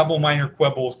 Again, a couple minor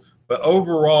quibbles, but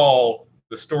overall,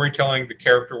 the storytelling, the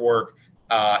character work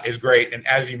is great. And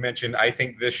as you mentioned, I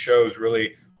think this shows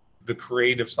really the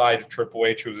creative side of Triple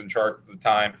H, who was in charge at the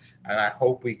time. And I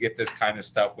hope we get this kind of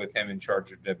stuff with him in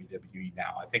charge of WWE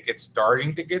now. I think it's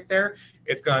starting to get there.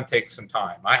 It's going to take some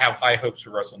time. I have high hopes for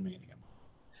WrestleMania.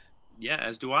 Yeah,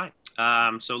 as do I.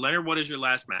 So, Leonard, what is your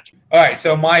last match? All right,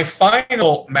 so my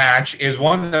final match is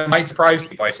one that might surprise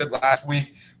people. I said last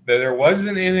week that there was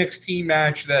an NXT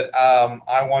match that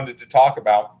I wanted to talk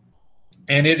about,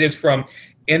 and it is from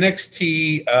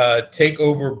NXT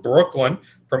TakeOver Brooklyn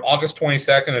from August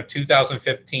 22nd of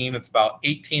 2015. It's about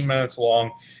 18 minutes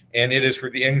long, and it is for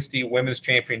the NXT Women's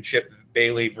Championship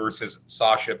Bayley versus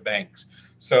Sasha Banks.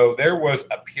 So there was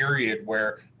a period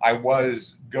where I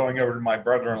was going over to my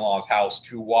brother-in-law's house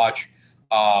to watch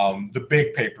the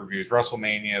big pay-per-views,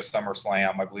 WrestleMania,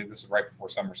 SummerSlam. I believe this is right before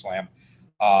SummerSlam.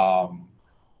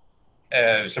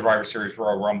 Survivor Series,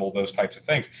 Royal Rumble, those types of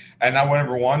things. And I went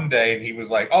over one day and he was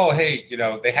like, oh, hey,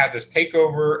 they had this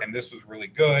takeover and this was really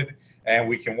good. And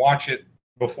we can watch it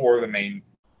before the main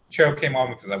show came on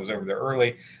because I was over there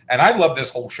early. And I loved this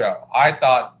whole show. I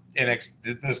thought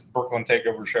this Brooklyn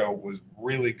Takeover show was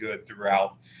really good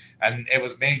throughout. And it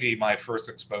was maybe my first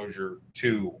exposure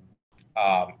to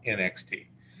NXT.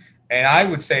 And I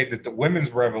would say that the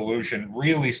women's revolution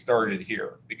really started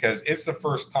here because it's the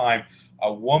first time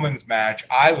a women's match,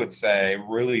 I would say,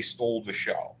 really stole the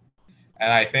show.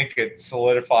 And I think it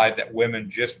solidified that women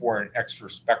just weren't extra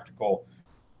spectacle,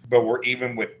 but were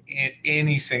even with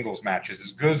any singles matches.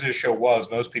 As good as this show was,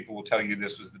 most people will tell you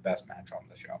this was the best match on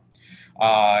the show.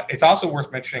 It's also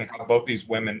worth mentioning how both these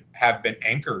women have been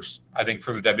anchors, I think,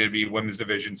 for the WWE women's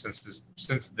division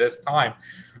since this time,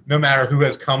 no matter who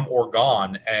has come or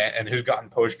gone and who's gotten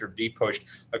pushed or depushed.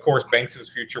 Of course, Banks'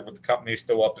 future with the company is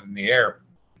still up in the air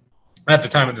at the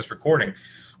time of this recording.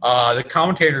 The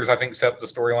commentators, I think, set up the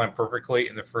storyline perfectly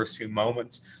in the first few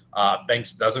moments.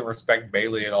 Banks doesn't respect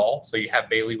Bayley at all. So you have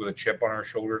Bayley with a chip on her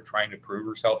shoulder trying to prove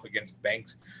herself against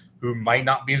Banks, who might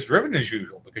not be as driven as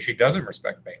usual because she doesn't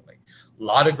respect Bayley. A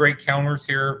lot of great counters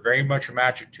here. Very much a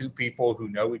match of two people who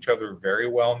know each other very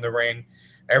well in the ring.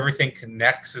 Everything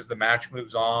connects as the match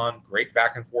moves on. Great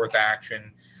back and forth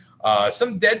action.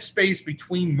 Some dead space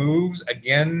between moves.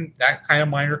 Again, that kind of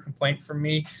minor complaint from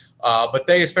me. But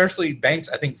they, especially Banks,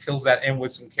 I think, fills that in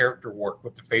with some character work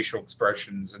with the facial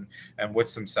expressions and with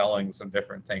some selling, some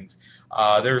different things.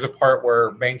 There's a part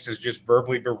where Banks is just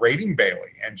verbally berating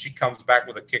Bayley, and she comes back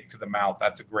with a kick to the mouth.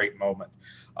 That's a great moment.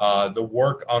 The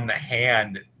work on the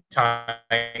hand, tying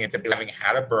into having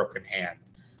had a broken hand.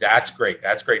 That's great.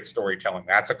 That's great storytelling.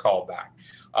 That's a callback.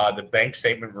 The bank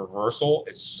statement reversal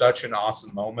is such an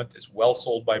awesome moment. It's well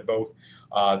sold by both.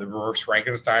 The reverse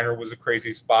Frankensteiner was a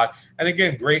crazy spot. And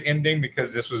again, great ending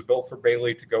because this was built for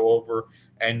Bayley to go over,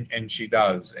 and she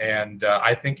does. And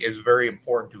I think it's very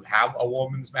important to have a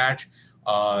women's match.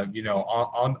 On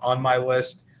my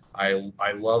list,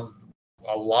 I love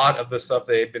a lot of the stuff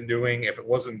they've been doing. If it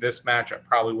wasn't this match, I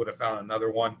probably would have found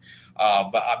another one.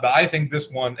 But I think this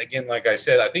one, again, like I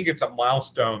said, I think it's a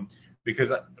milestone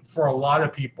because for a lot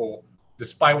of people,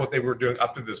 despite what they were doing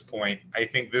up to this point, I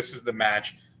think this is the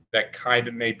match that kind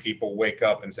of made people wake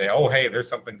up and say, oh, hey, there's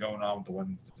something going on with the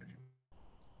women's division.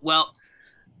 Well,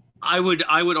 I would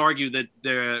argue that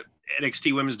the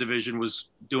NXT women's division was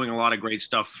doing a lot of great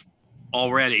stuff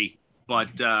already,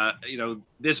 but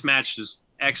this match is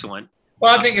excellent.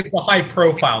 Well, I think it's the high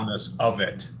profileness of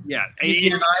it. Yeah.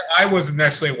 I wasn't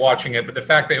necessarily watching it, but the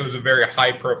fact that it was a very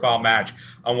high profile match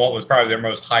on what was probably their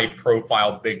most high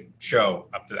profile big show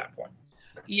up to that point.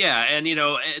 Yeah, and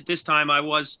at this time I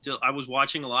was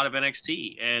watching a lot of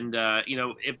NXT, and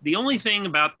if the only thing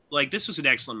about this was an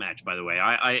excellent match, by the way.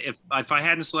 If I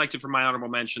hadn't selected for my honorable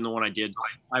mention the one I did,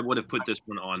 I would have put this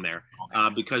one on there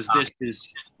because this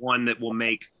is one that will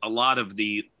make a lot of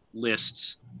the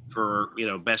lists for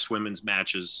best women's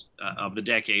matches of the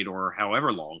decade or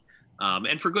however long,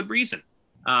 and for good reason.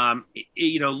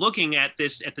 Looking at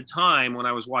this at the time when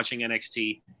I was watching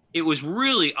NXT, it was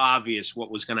really obvious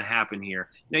what was going to happen here.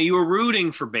 Now, you were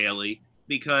rooting for Bayley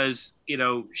because,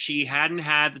 she hadn't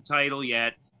had the title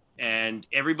yet, and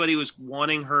everybody was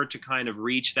wanting her to kind of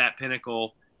reach that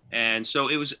pinnacle. And so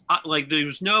it was there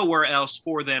was nowhere else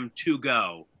for them to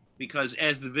go because,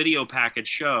 as the video package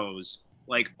shows,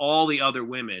 all the other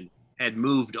women had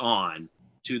moved on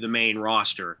to the main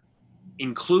roster,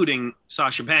 including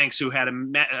Sasha Banks, who had a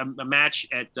match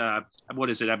at, I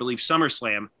believe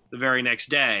SummerSlam the very next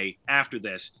day after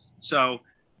this. So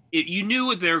you knew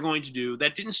what they were going to do.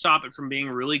 That didn't stop it from being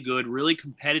a really good, really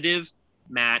competitive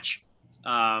match.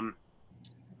 The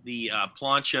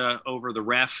plancha over the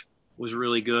ref was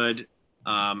really good.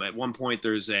 At one point,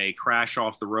 there's a crash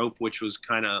off the rope, which was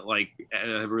kind of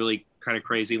a really kind of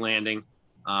crazy landing.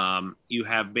 You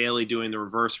have Bayley doing the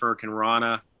reverse Hurricane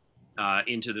Rana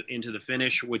into the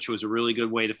finish, which was a really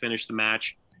good way to finish the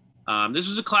match. This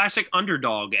was a classic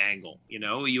underdog angle.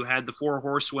 You had the four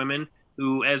horsewomen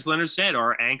who, as Leonard said,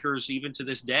 are anchors even to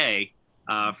this day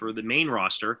for the main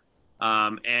roster.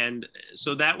 And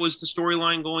so that was the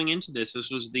storyline going into this.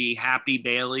 This was the happy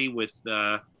Bayley with,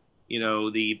 the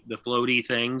floaty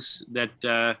things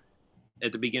that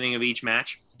at the beginning of each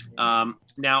match.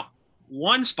 Now,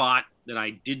 one spot that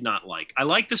I did not like. I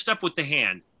like the stuff with the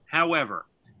hand. However,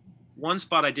 one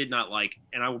spot I did not like,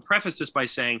 and I will preface this by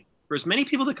saying, for as many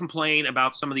people that complain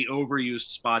about some of the overused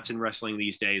spots in wrestling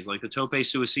these days, like the tope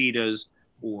suicidas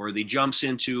or the jumps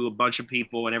into a bunch of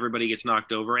people and everybody gets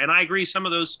knocked over. And I agree, some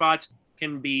of those spots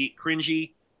can be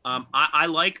cringy. I'll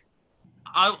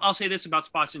say this about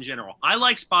spots in general. I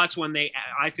like spots when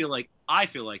I feel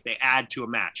like they add to a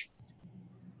match.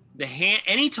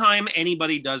 Anytime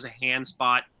anybody does a hand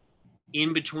spot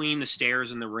in between the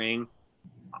stairs and the ring,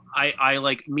 I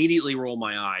like immediately roll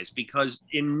my eyes, because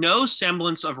in no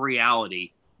semblance of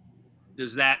reality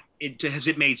has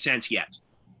it made sense yet,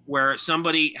 where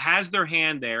somebody has their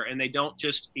hand there and they don't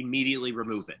just immediately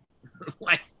remove it.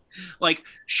 like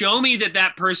show me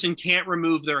that person can't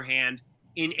remove their hand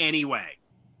in any way.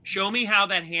 Show me how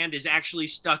that hand is actually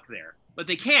stuck there, but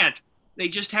they can't. They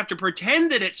just have to pretend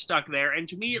that it's stuck there. And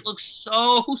to me, it looks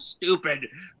so stupid.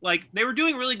 Like, they were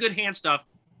doing really good hand stuff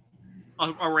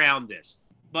around this.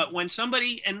 But when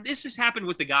somebody, and this has happened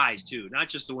with the guys too, not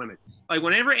just the women, like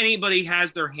whenever anybody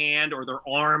has their hand or their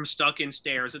arm stuck in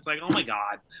stairs, it's like, oh my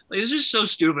God, like, this is so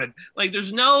stupid. Like,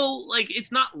 there's no, like,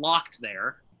 it's not locked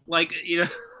there. Like, you know,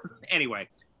 anyway,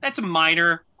 that's a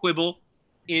minor quibble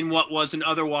in what was an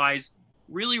otherwise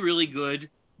really, really good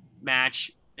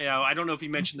match. You know, I don't know if you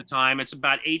mentioned the time. It's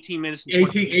about 18 minutes.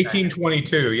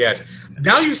 18:22, yes.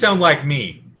 Now you sound like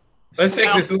me. Let's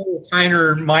take this little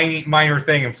minor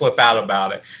thing and flip out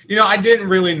about it. You know, I didn't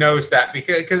really notice that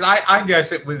because I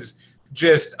guess it was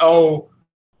just,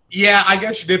 I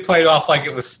guess you did play it off like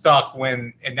it was stuck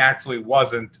when it actually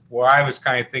wasn't, where I was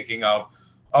kind of thinking of,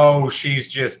 she's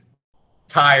just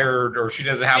tired, or she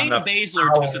doesn't have enough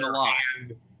Baszler does it a lot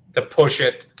to push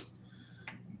it.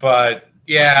 But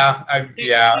now that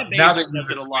does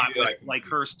it a lot with like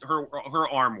her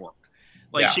arm work.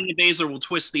 Like, Shayna Baszler will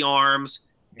twist the arms,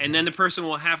 and then the person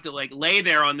will have to like lay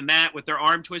there on the mat with their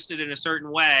arm twisted in a certain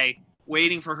way,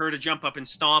 waiting for her to jump up and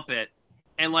stomp it.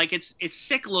 And like, it's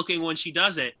sick looking when she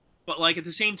does it, but like at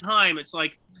the same time, it's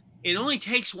like it only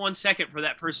takes 1 second for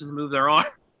that person to move their arm.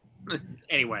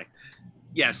 Anyway,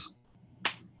 yes,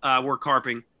 we're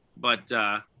carping, but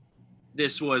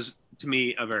this was, to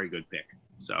me, a very good pick.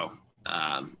 So,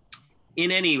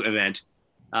 in any event,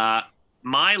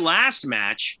 my last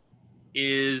match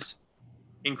is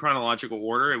in chronological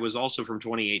order. It was also from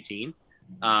 2018.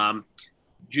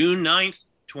 June 9th,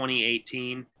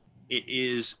 2018. It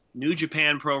is New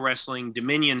Japan Pro Wrestling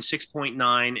Dominion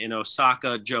 6.9 in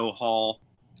Osaka-jo Hall.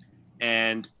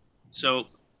 And so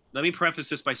let me preface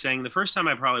this by saying the first time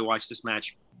I probably watched this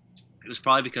match, it was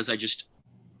probably because I just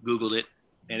Googled it,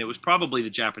 and it was probably the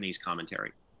Japanese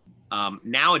commentary.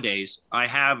 Nowadays, I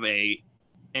have a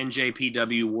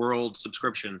NJPW World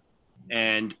subscription,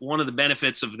 and one of the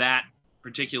benefits of that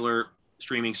particular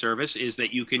streaming service is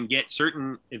that you can get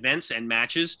certain events and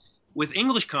matches with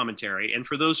English commentary. And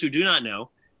for those who do not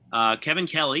know, Kevin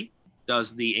Kelly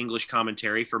does the English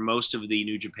commentary for most of the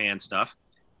New Japan stuff.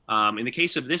 In the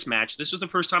case of this match, this was the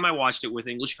first time I watched it with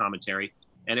English commentary,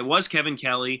 and it was Kevin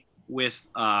Kelly with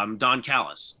Don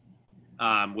Callis.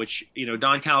 Which, you know,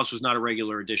 Don Callis was not a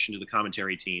regular addition to the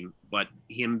commentary team, but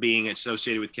him being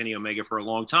associated with Kenny Omega for a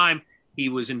long time, he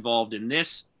was involved in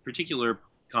this particular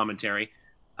commentary.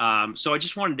 So I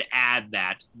just wanted to add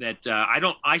that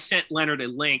I sent Leonard a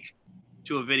link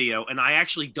to a video, and I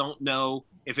actually don't know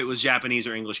if it was Japanese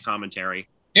or English commentary.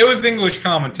 It was English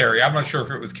commentary. I'm not sure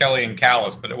if it was Kelly and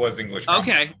Callis, but it was English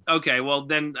commentary. Okay. Well,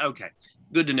 then, okay.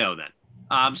 Good to know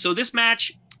then. So this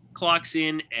match clocks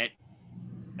in at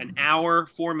an hour,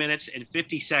 4 minutes, and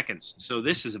 50 seconds. So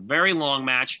this is a very long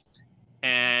match.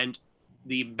 And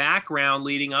the background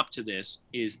leading up to this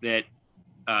is that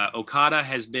Okada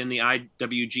has been the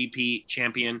IWGP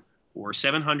champion for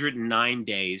 709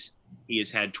 days. He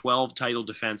has had 12 title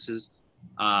defenses.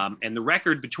 And the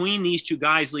record between these two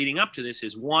guys leading up to this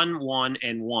is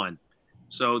 1-1-1.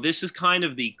 So this is kind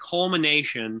of the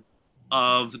culmination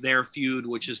of their feud,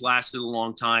 which has lasted a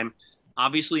long time.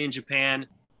 Obviously, in Japan,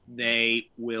 they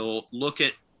will look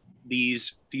at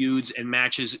these feuds and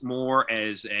matches more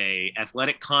as a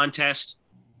athletic contest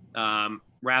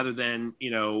rather than,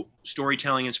 you know,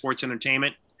 storytelling and sports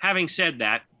entertainment. Having said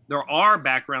that, there are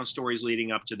background stories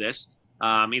leading up to this.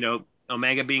 You know,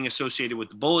 Omega being associated with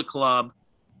the Bullet Club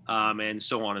and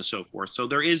so on and so forth. So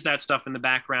there is that stuff in the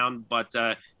background, but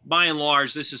by and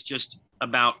large, this is just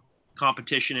about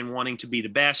competition and wanting to be the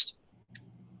best.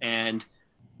 And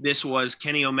this was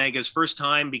Kenny Omega's first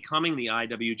time becoming the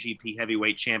IWGP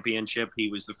Heavyweight Championship. He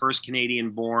was the first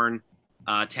Canadian-born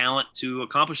talent to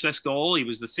accomplish this goal. He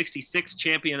was the 66th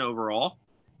champion overall.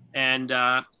 And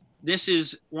this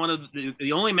is one of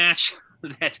the only match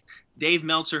that Dave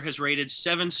Meltzer has rated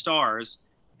 7 stars.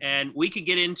 And we could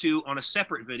get into, on a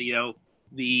separate video,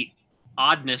 the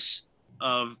oddness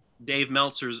of Dave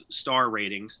Meltzer's star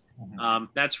ratings.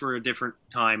 That's for a different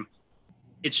time.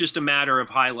 It's just a matter of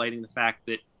highlighting the fact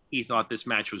that he thought this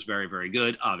match was very, very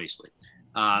good, obviously.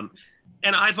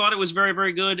 And I thought it was very,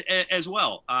 very good as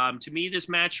well. To me, this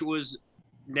match was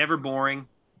never boring.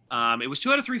 It was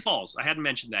 2 out of 3 falls. I hadn't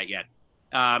mentioned that yet.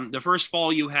 The first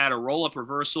fall, you had a roll-up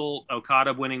reversal,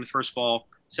 Okada winning the first fall.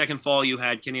 Second fall, you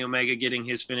had Kenny Omega getting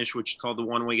his finish, which is called the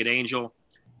One-Winged Angel.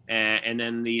 And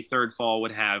then the third fall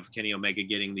would have Kenny Omega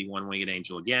getting the One-Winged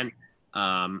Angel again.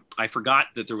 I forgot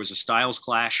that there was a Styles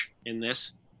clash in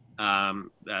this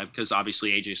because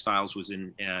obviously AJ Styles was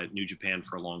in New Japan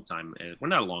for a long time. Well,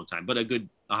 not a long time, but a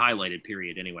highlighted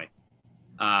period anyway.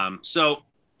 So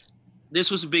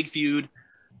this was a big feud.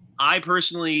 I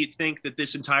personally think that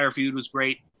this entire feud was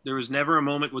great. There was never a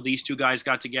moment where these two guys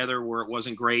got together where it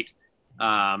wasn't great.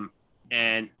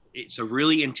 And it's a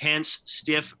really intense,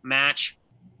 stiff match.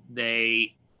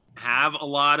 They have a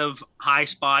lot of high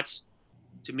spots.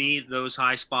 To me, those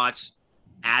high spots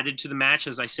added to the match,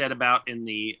 as I said about in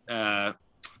the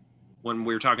when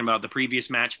we were talking about the previous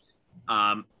match.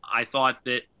 I thought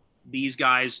that these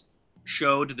guys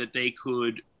showed that they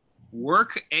could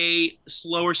work a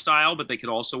slower style, but they could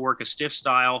also work a stiff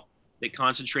style that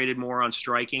concentrated more on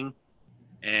striking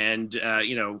and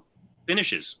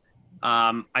finishes.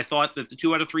 I thought that the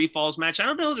 2 out of 3 falls match, I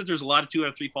don't know that there's a lot of 2 out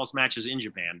of 3 falls matches in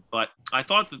Japan, but I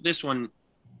thought that this one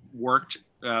worked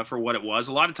for what it was.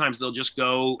 A lot of times they'll just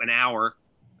go an hour.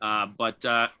 But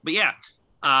yeah,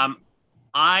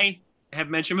 I have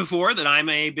mentioned before that I'm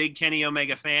a big Kenny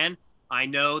Omega fan. I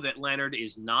know that Leonard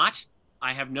is not.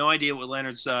 I have no idea what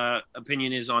Leonard's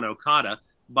opinion is on Okada,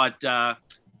 but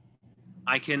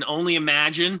I can only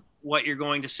imagine what you're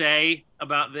going to say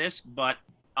about this, but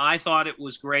I thought it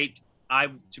was great.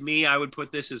 To me, I would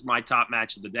put this as my top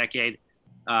match of the decade.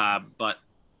 But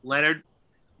Leonard,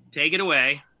 take it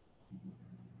away.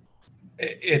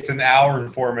 It's an hour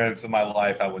and 4 minutes of my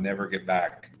life I will never get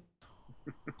back.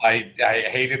 I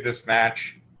hated this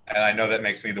match, and I know that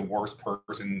makes me the worst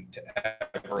person to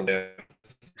ever live.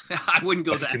 I wouldn't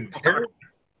go that far.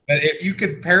 But if you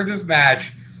compare this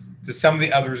match to some of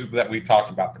the others that we've talked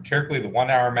about, particularly the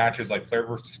 1 hour matches like Flair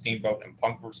versus Steamboat and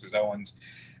Punk versus Owens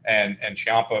and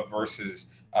Ciampa versus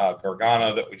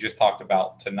Gargano that we just talked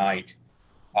about tonight,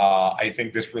 I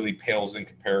think this really pales in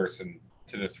comparison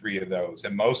to the 3 of those.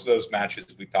 And most of those matches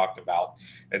we talked about,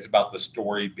 it's about the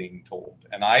story being told.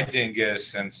 And I didn't get a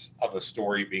sense of a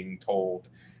story being told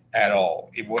at all.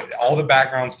 All the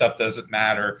background stuff doesn't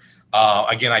matter.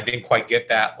 Again, I didn't quite get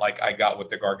that like I got with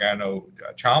the Gargano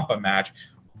Ciampa match,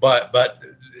 but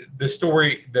the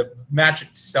story, the match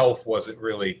itself wasn't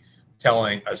really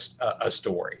telling a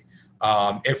story.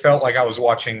 It felt like I was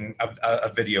watching a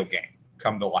video game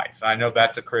come to life. And I know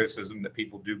that's a criticism that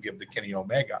people do give to Kenny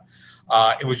Omega.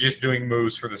 It was just doing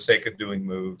moves for the sake of doing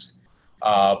moves,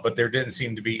 but there didn't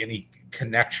seem to be any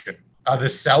connection. The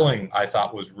selling, I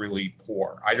thought, was really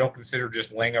poor. I don't consider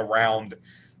just laying around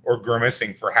or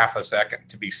grimacing for half a second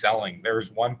to be selling.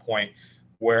 There's one point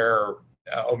where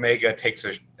Omega takes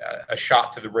a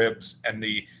shot to the ribs, and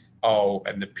the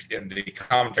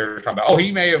commentator is talking about,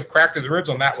 he may have cracked his ribs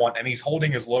on that one, and he's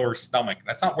holding his lower stomach.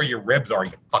 That's not where your ribs are,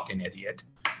 you fucking idiot.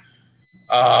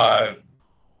 I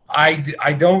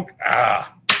don't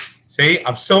see.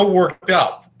 I'm so worked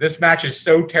up. This match is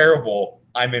so terrible.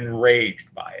 I'm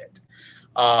enraged by it.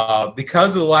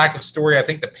 Because of the lack of story, I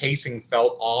think the pacing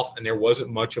felt off and there wasn't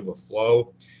much of a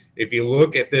flow. If you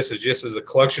look at this as just as a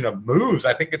collection of moves,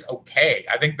 I think it's okay.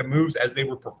 I think the moves as they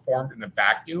were performed in a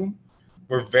vacuum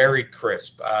were very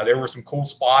crisp. There were some cool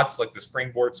spots like the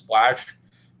springboard splash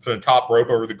from the top rope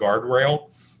over the guardrail.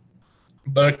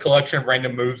 But a collection of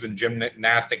random moves and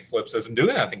gymnastic flips doesn't do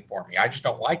anything for me. I just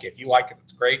don't like it. If you like it,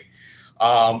 it's great.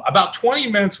 About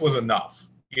 20 minutes was enough.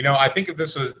 I think if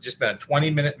this was just been a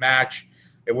 20-minute match,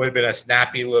 it would have been a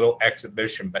snappy little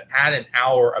exhibition. But add an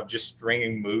hour of just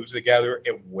stringing moves together,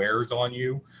 it wears on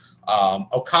you.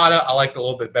 Okada, I liked a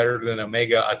little bit better than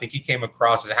Omega. I think he came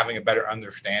across as having a better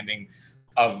understanding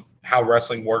of how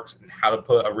wrestling works and how to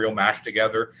put a real match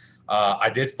together.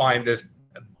 I did find this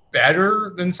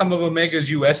better than some of Omega's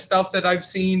U.S. stuff that I've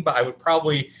seen, but I would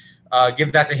probably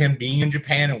give that to him being in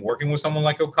Japan and working with someone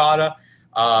like Okada.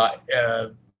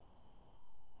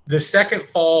 The second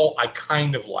fall, I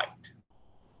kind of liked.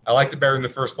 I liked it better than the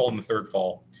first fall and the third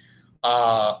fall.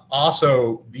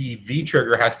 Also, the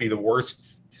V-trigger has to be the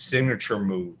worst signature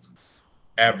move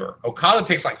ever. Okada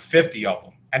takes like 50 of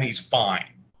them, and he's fine.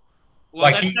 Well,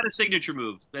 that's not a signature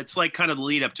move. That's like kind of the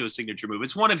lead up to a signature move.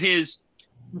 It's one of his.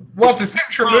 Well, it's a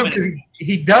signature move because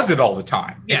he does it all the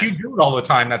time. Yeah. If you do it all the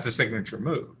time, that's a signature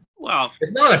move. Well, Well,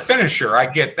 It's not a finisher. I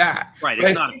get that. right. But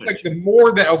It's it not a seems like finish. the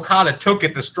more that Okada took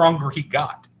it, the stronger he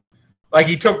got. Like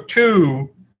he took 2.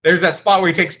 There's that spot where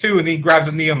he takes 2 and then he grabs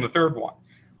a knee on the 3rd one.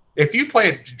 If you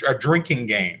play a drinking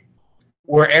game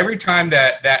where every time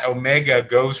that Omega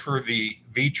goes for the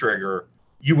V trigger,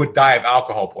 you would die of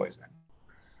alcohol poisoning.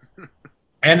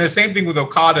 And the same thing with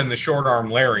Okada and the short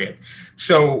arm lariat.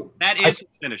 So That is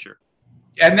his finisher.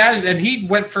 And he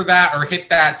went for that or hit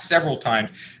that several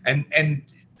times. And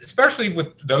especially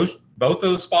with both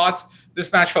those spots,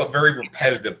 this match felt very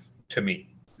repetitive to me.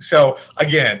 So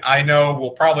again, I know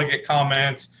we'll probably get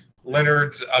comments.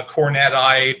 Leonard's a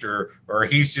Cornetteite, or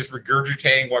he's just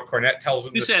regurgitating what Cornette tells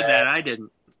him You to said say. that. I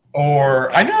didn't.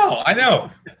 Or I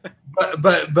know,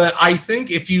 but I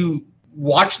think if you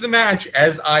watch the match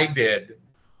as I did,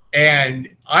 and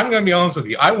I'm going to be honest with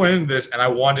you, I went into this and I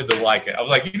wanted to like it. I was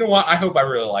like, you know what? I hope I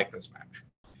really like this match,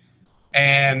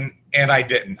 and I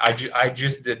didn't. I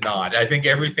just did not. I think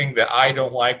everything that I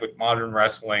don't like with modern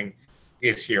wrestling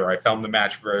is here. I found the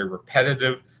match very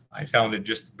repetitive. I found it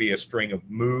just to be a string of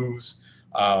moves.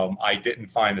 I didn't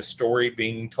find a story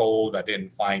being told. I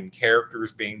didn't find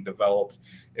characters being developed.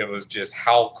 It was just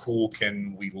how cool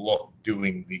can we look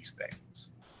doing these things?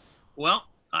 Well,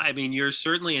 I mean, you're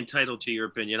certainly entitled to your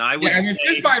opinion. I would. Yeah, I mean, it's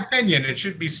just my opinion. It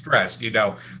should be stressed.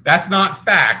 That's not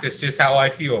fact. It's just how I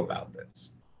feel about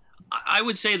this. I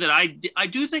would say that I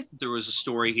do think that there was a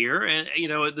story here, and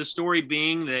the story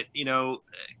being that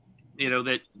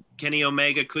that Kenny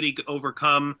Omega, could he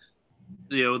overcome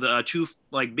the two,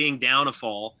 like, being down a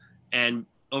fall and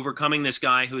overcoming this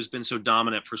guy who has been so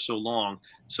dominant for so long.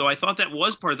 So I thought that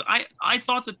was part of I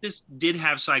thought that this did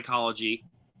have psychology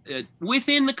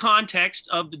within the context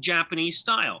of the Japanese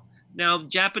style. Now, the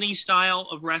Japanese style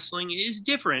of wrestling is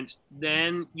different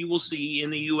than you will see in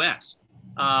the U.S.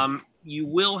 You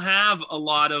will have a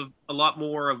lot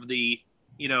more of the,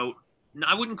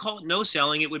 I wouldn't call it no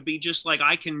selling. It would be just like,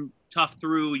 I can tough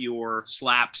through your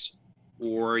slaps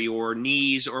or your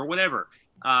knees or whatever.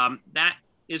 That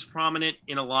is prominent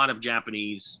in a lot of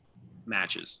Japanese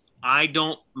matches. I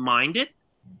don't mind it.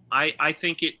 I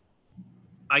think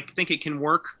it can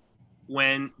work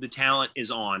when the talent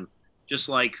is on. Just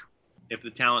like if the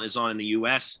talent is on in the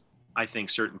U.S., I think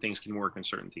certain things can work and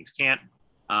certain things can't.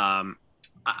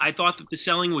 I thought that the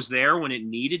selling was there when it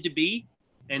needed to be,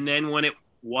 and then when it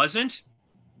wasn't,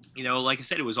 like I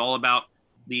said, it was all about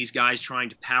these guys trying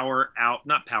to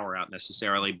not power out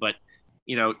necessarily, but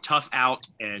tough out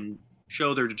and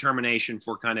show their determination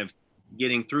for kind of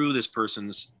getting through this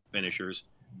person's finishers.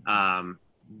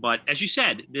 But as you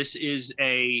said, this is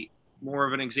more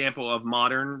of an example of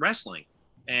modern wrestling.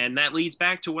 And that leads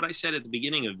back to what I said at the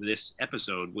beginning of this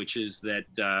episode, which is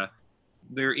that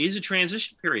there is a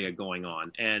transition period going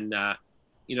on. And,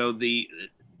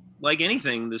 like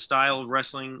anything, the style of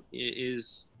wrestling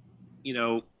is,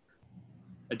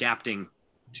 adapting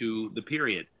to the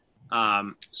period.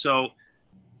 So,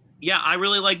 yeah, I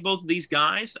really like both of these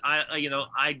guys.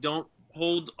 I don't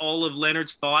hold all of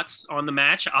Leonard's thoughts on the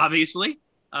match, obviously.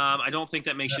 I don't think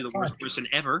that makes you the worst person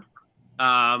ever.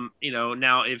 Now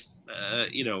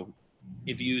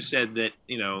if you said that,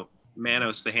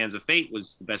 Manos, The Hands of Fate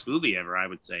was the best movie ever, I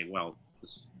would say, well,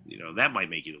 that might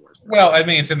make you the worst person. Well, I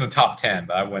mean, it's in the top 10,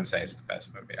 but I wouldn't say it's the best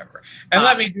movie ever. And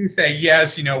let me do say,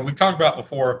 yes, we've talked about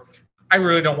before, I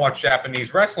really don't watch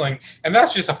Japanese wrestling, and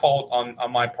that's just a fault on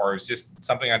my part. It's just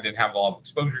something I didn't have a lot of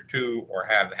exposure to or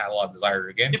have had a lot of desire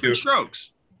to get into. Different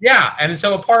strokes. Yeah, and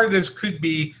so a part of this could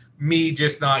be me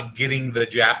just not getting the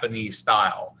Japanese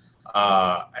style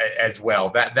as well.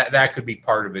 That could be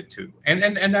part of it too, and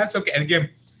that's okay. And again,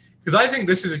 because I think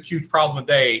this is a huge problem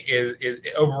today is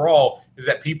overall is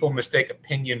that people mistake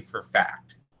opinion for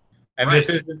fact, and right. This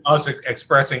isn't us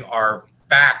expressing our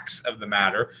facts of the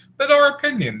matter, but our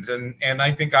opinions. And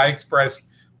I think I expressed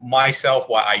myself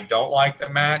why I don't like the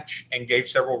match and gave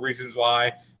several reasons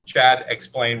why. Chad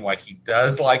explained why he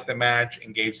does like the match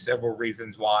and gave several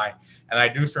reasons why. And I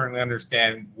do certainly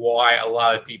understand why a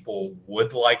lot of people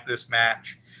would like this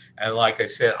match. And like I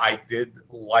said, I did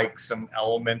like some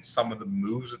elements, some of the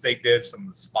moves that they did, some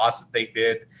of the spots that they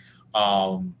did.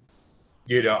 I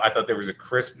thought there was a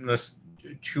crispness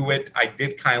to it. I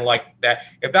did kind of like that.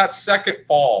 If that second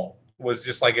fall was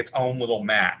just like its own little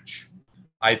match,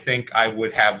 I think I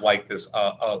would have liked this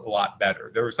a lot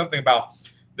better. There was something about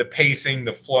the pacing,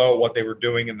 the flow, what they were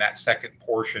doing in that second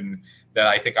portion that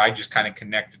I think I just kind of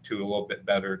connected to a little bit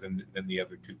better than the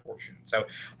other two portions.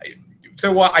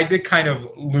 So I did kind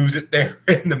of lose it there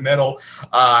in the middle,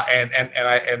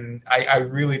 and I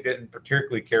really didn't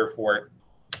particularly care for it.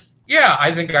 Yeah,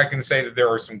 I think I can say that there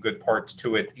are some good parts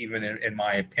to it, even in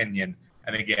my opinion.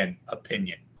 And again,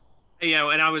 opinion.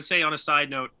 And I would say on a side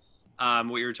note,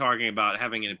 what you were talking about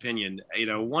having an opinion,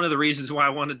 one of the reasons why I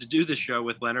wanted to do this show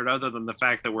with Leonard, other than the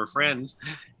fact that we're friends,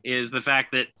 is the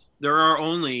fact that there are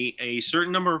only a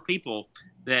certain number of people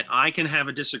that I can have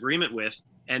a disagreement with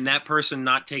and that person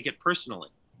not take it personally.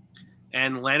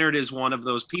 And Leonard is one of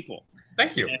those people.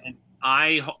 Thank you. And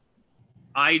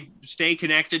I stay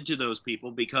connected to those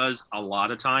people because a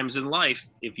lot of times in life,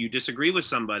 if you disagree with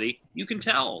somebody, you can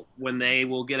tell when they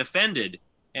will get offended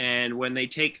and when they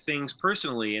take things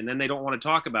personally, and then they don't want to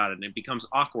talk about it and it becomes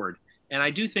awkward. And I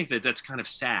do think that that's kind of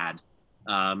sad,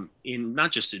 in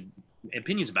not just in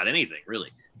opinions about anything,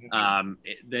 really.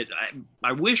 That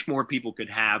I wish more people could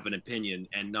have an opinion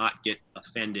and not get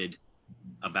offended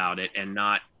about it and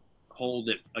not hold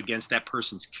it against that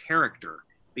person's character,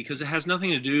 because it has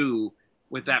nothing to do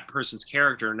with that person's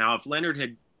character. Now, if Leonard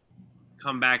had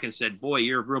come back and said, "Boy,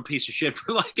 you're a real piece of shit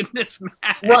for liking this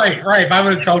match," right. If I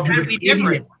would have told you that'd be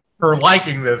different for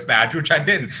liking this match, which I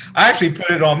didn't, I actually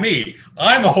put it on me.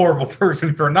 I'm a horrible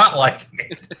person for not liking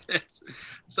it.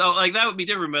 So, like, that would be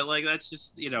different, but like that's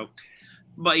just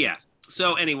But yeah.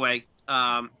 So anyway,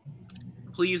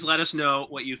 please let us know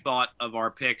what you thought of our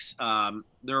picks.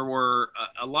 There were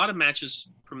a lot of matches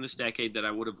from this decade that I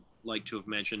would have liked to have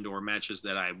mentioned, or matches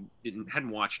that I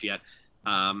hadn't watched yet.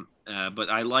 But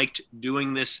I liked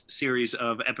doing this series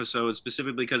of episodes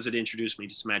specifically because it introduced me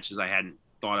to some matches I hadn't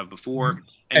thought of before.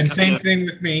 And same thing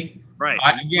with me. Right.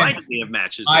 Again, me of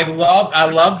matches. I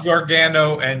loved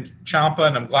Gargano and Ciampa,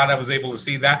 and I'm glad I was able to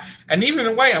see that. And even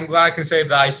in a way, I'm glad I can say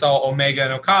that I saw Omega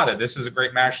and Okada. This is a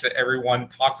great match that everyone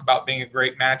talks about being a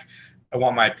great match. And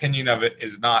while my opinion of it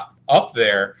is not up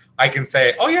there, I can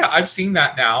say, oh yeah, I've seen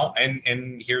that now,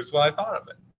 and here's what I thought of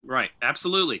it. Right.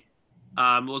 Absolutely.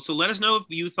 Well, so let us know if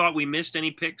you thought we missed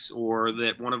any picks or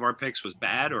that one of our picks was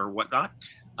bad or whatnot.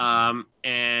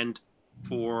 And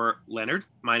for Leonard,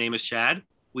 my name is Chad.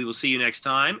 We will see you next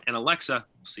time. And Alexa,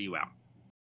 see you out.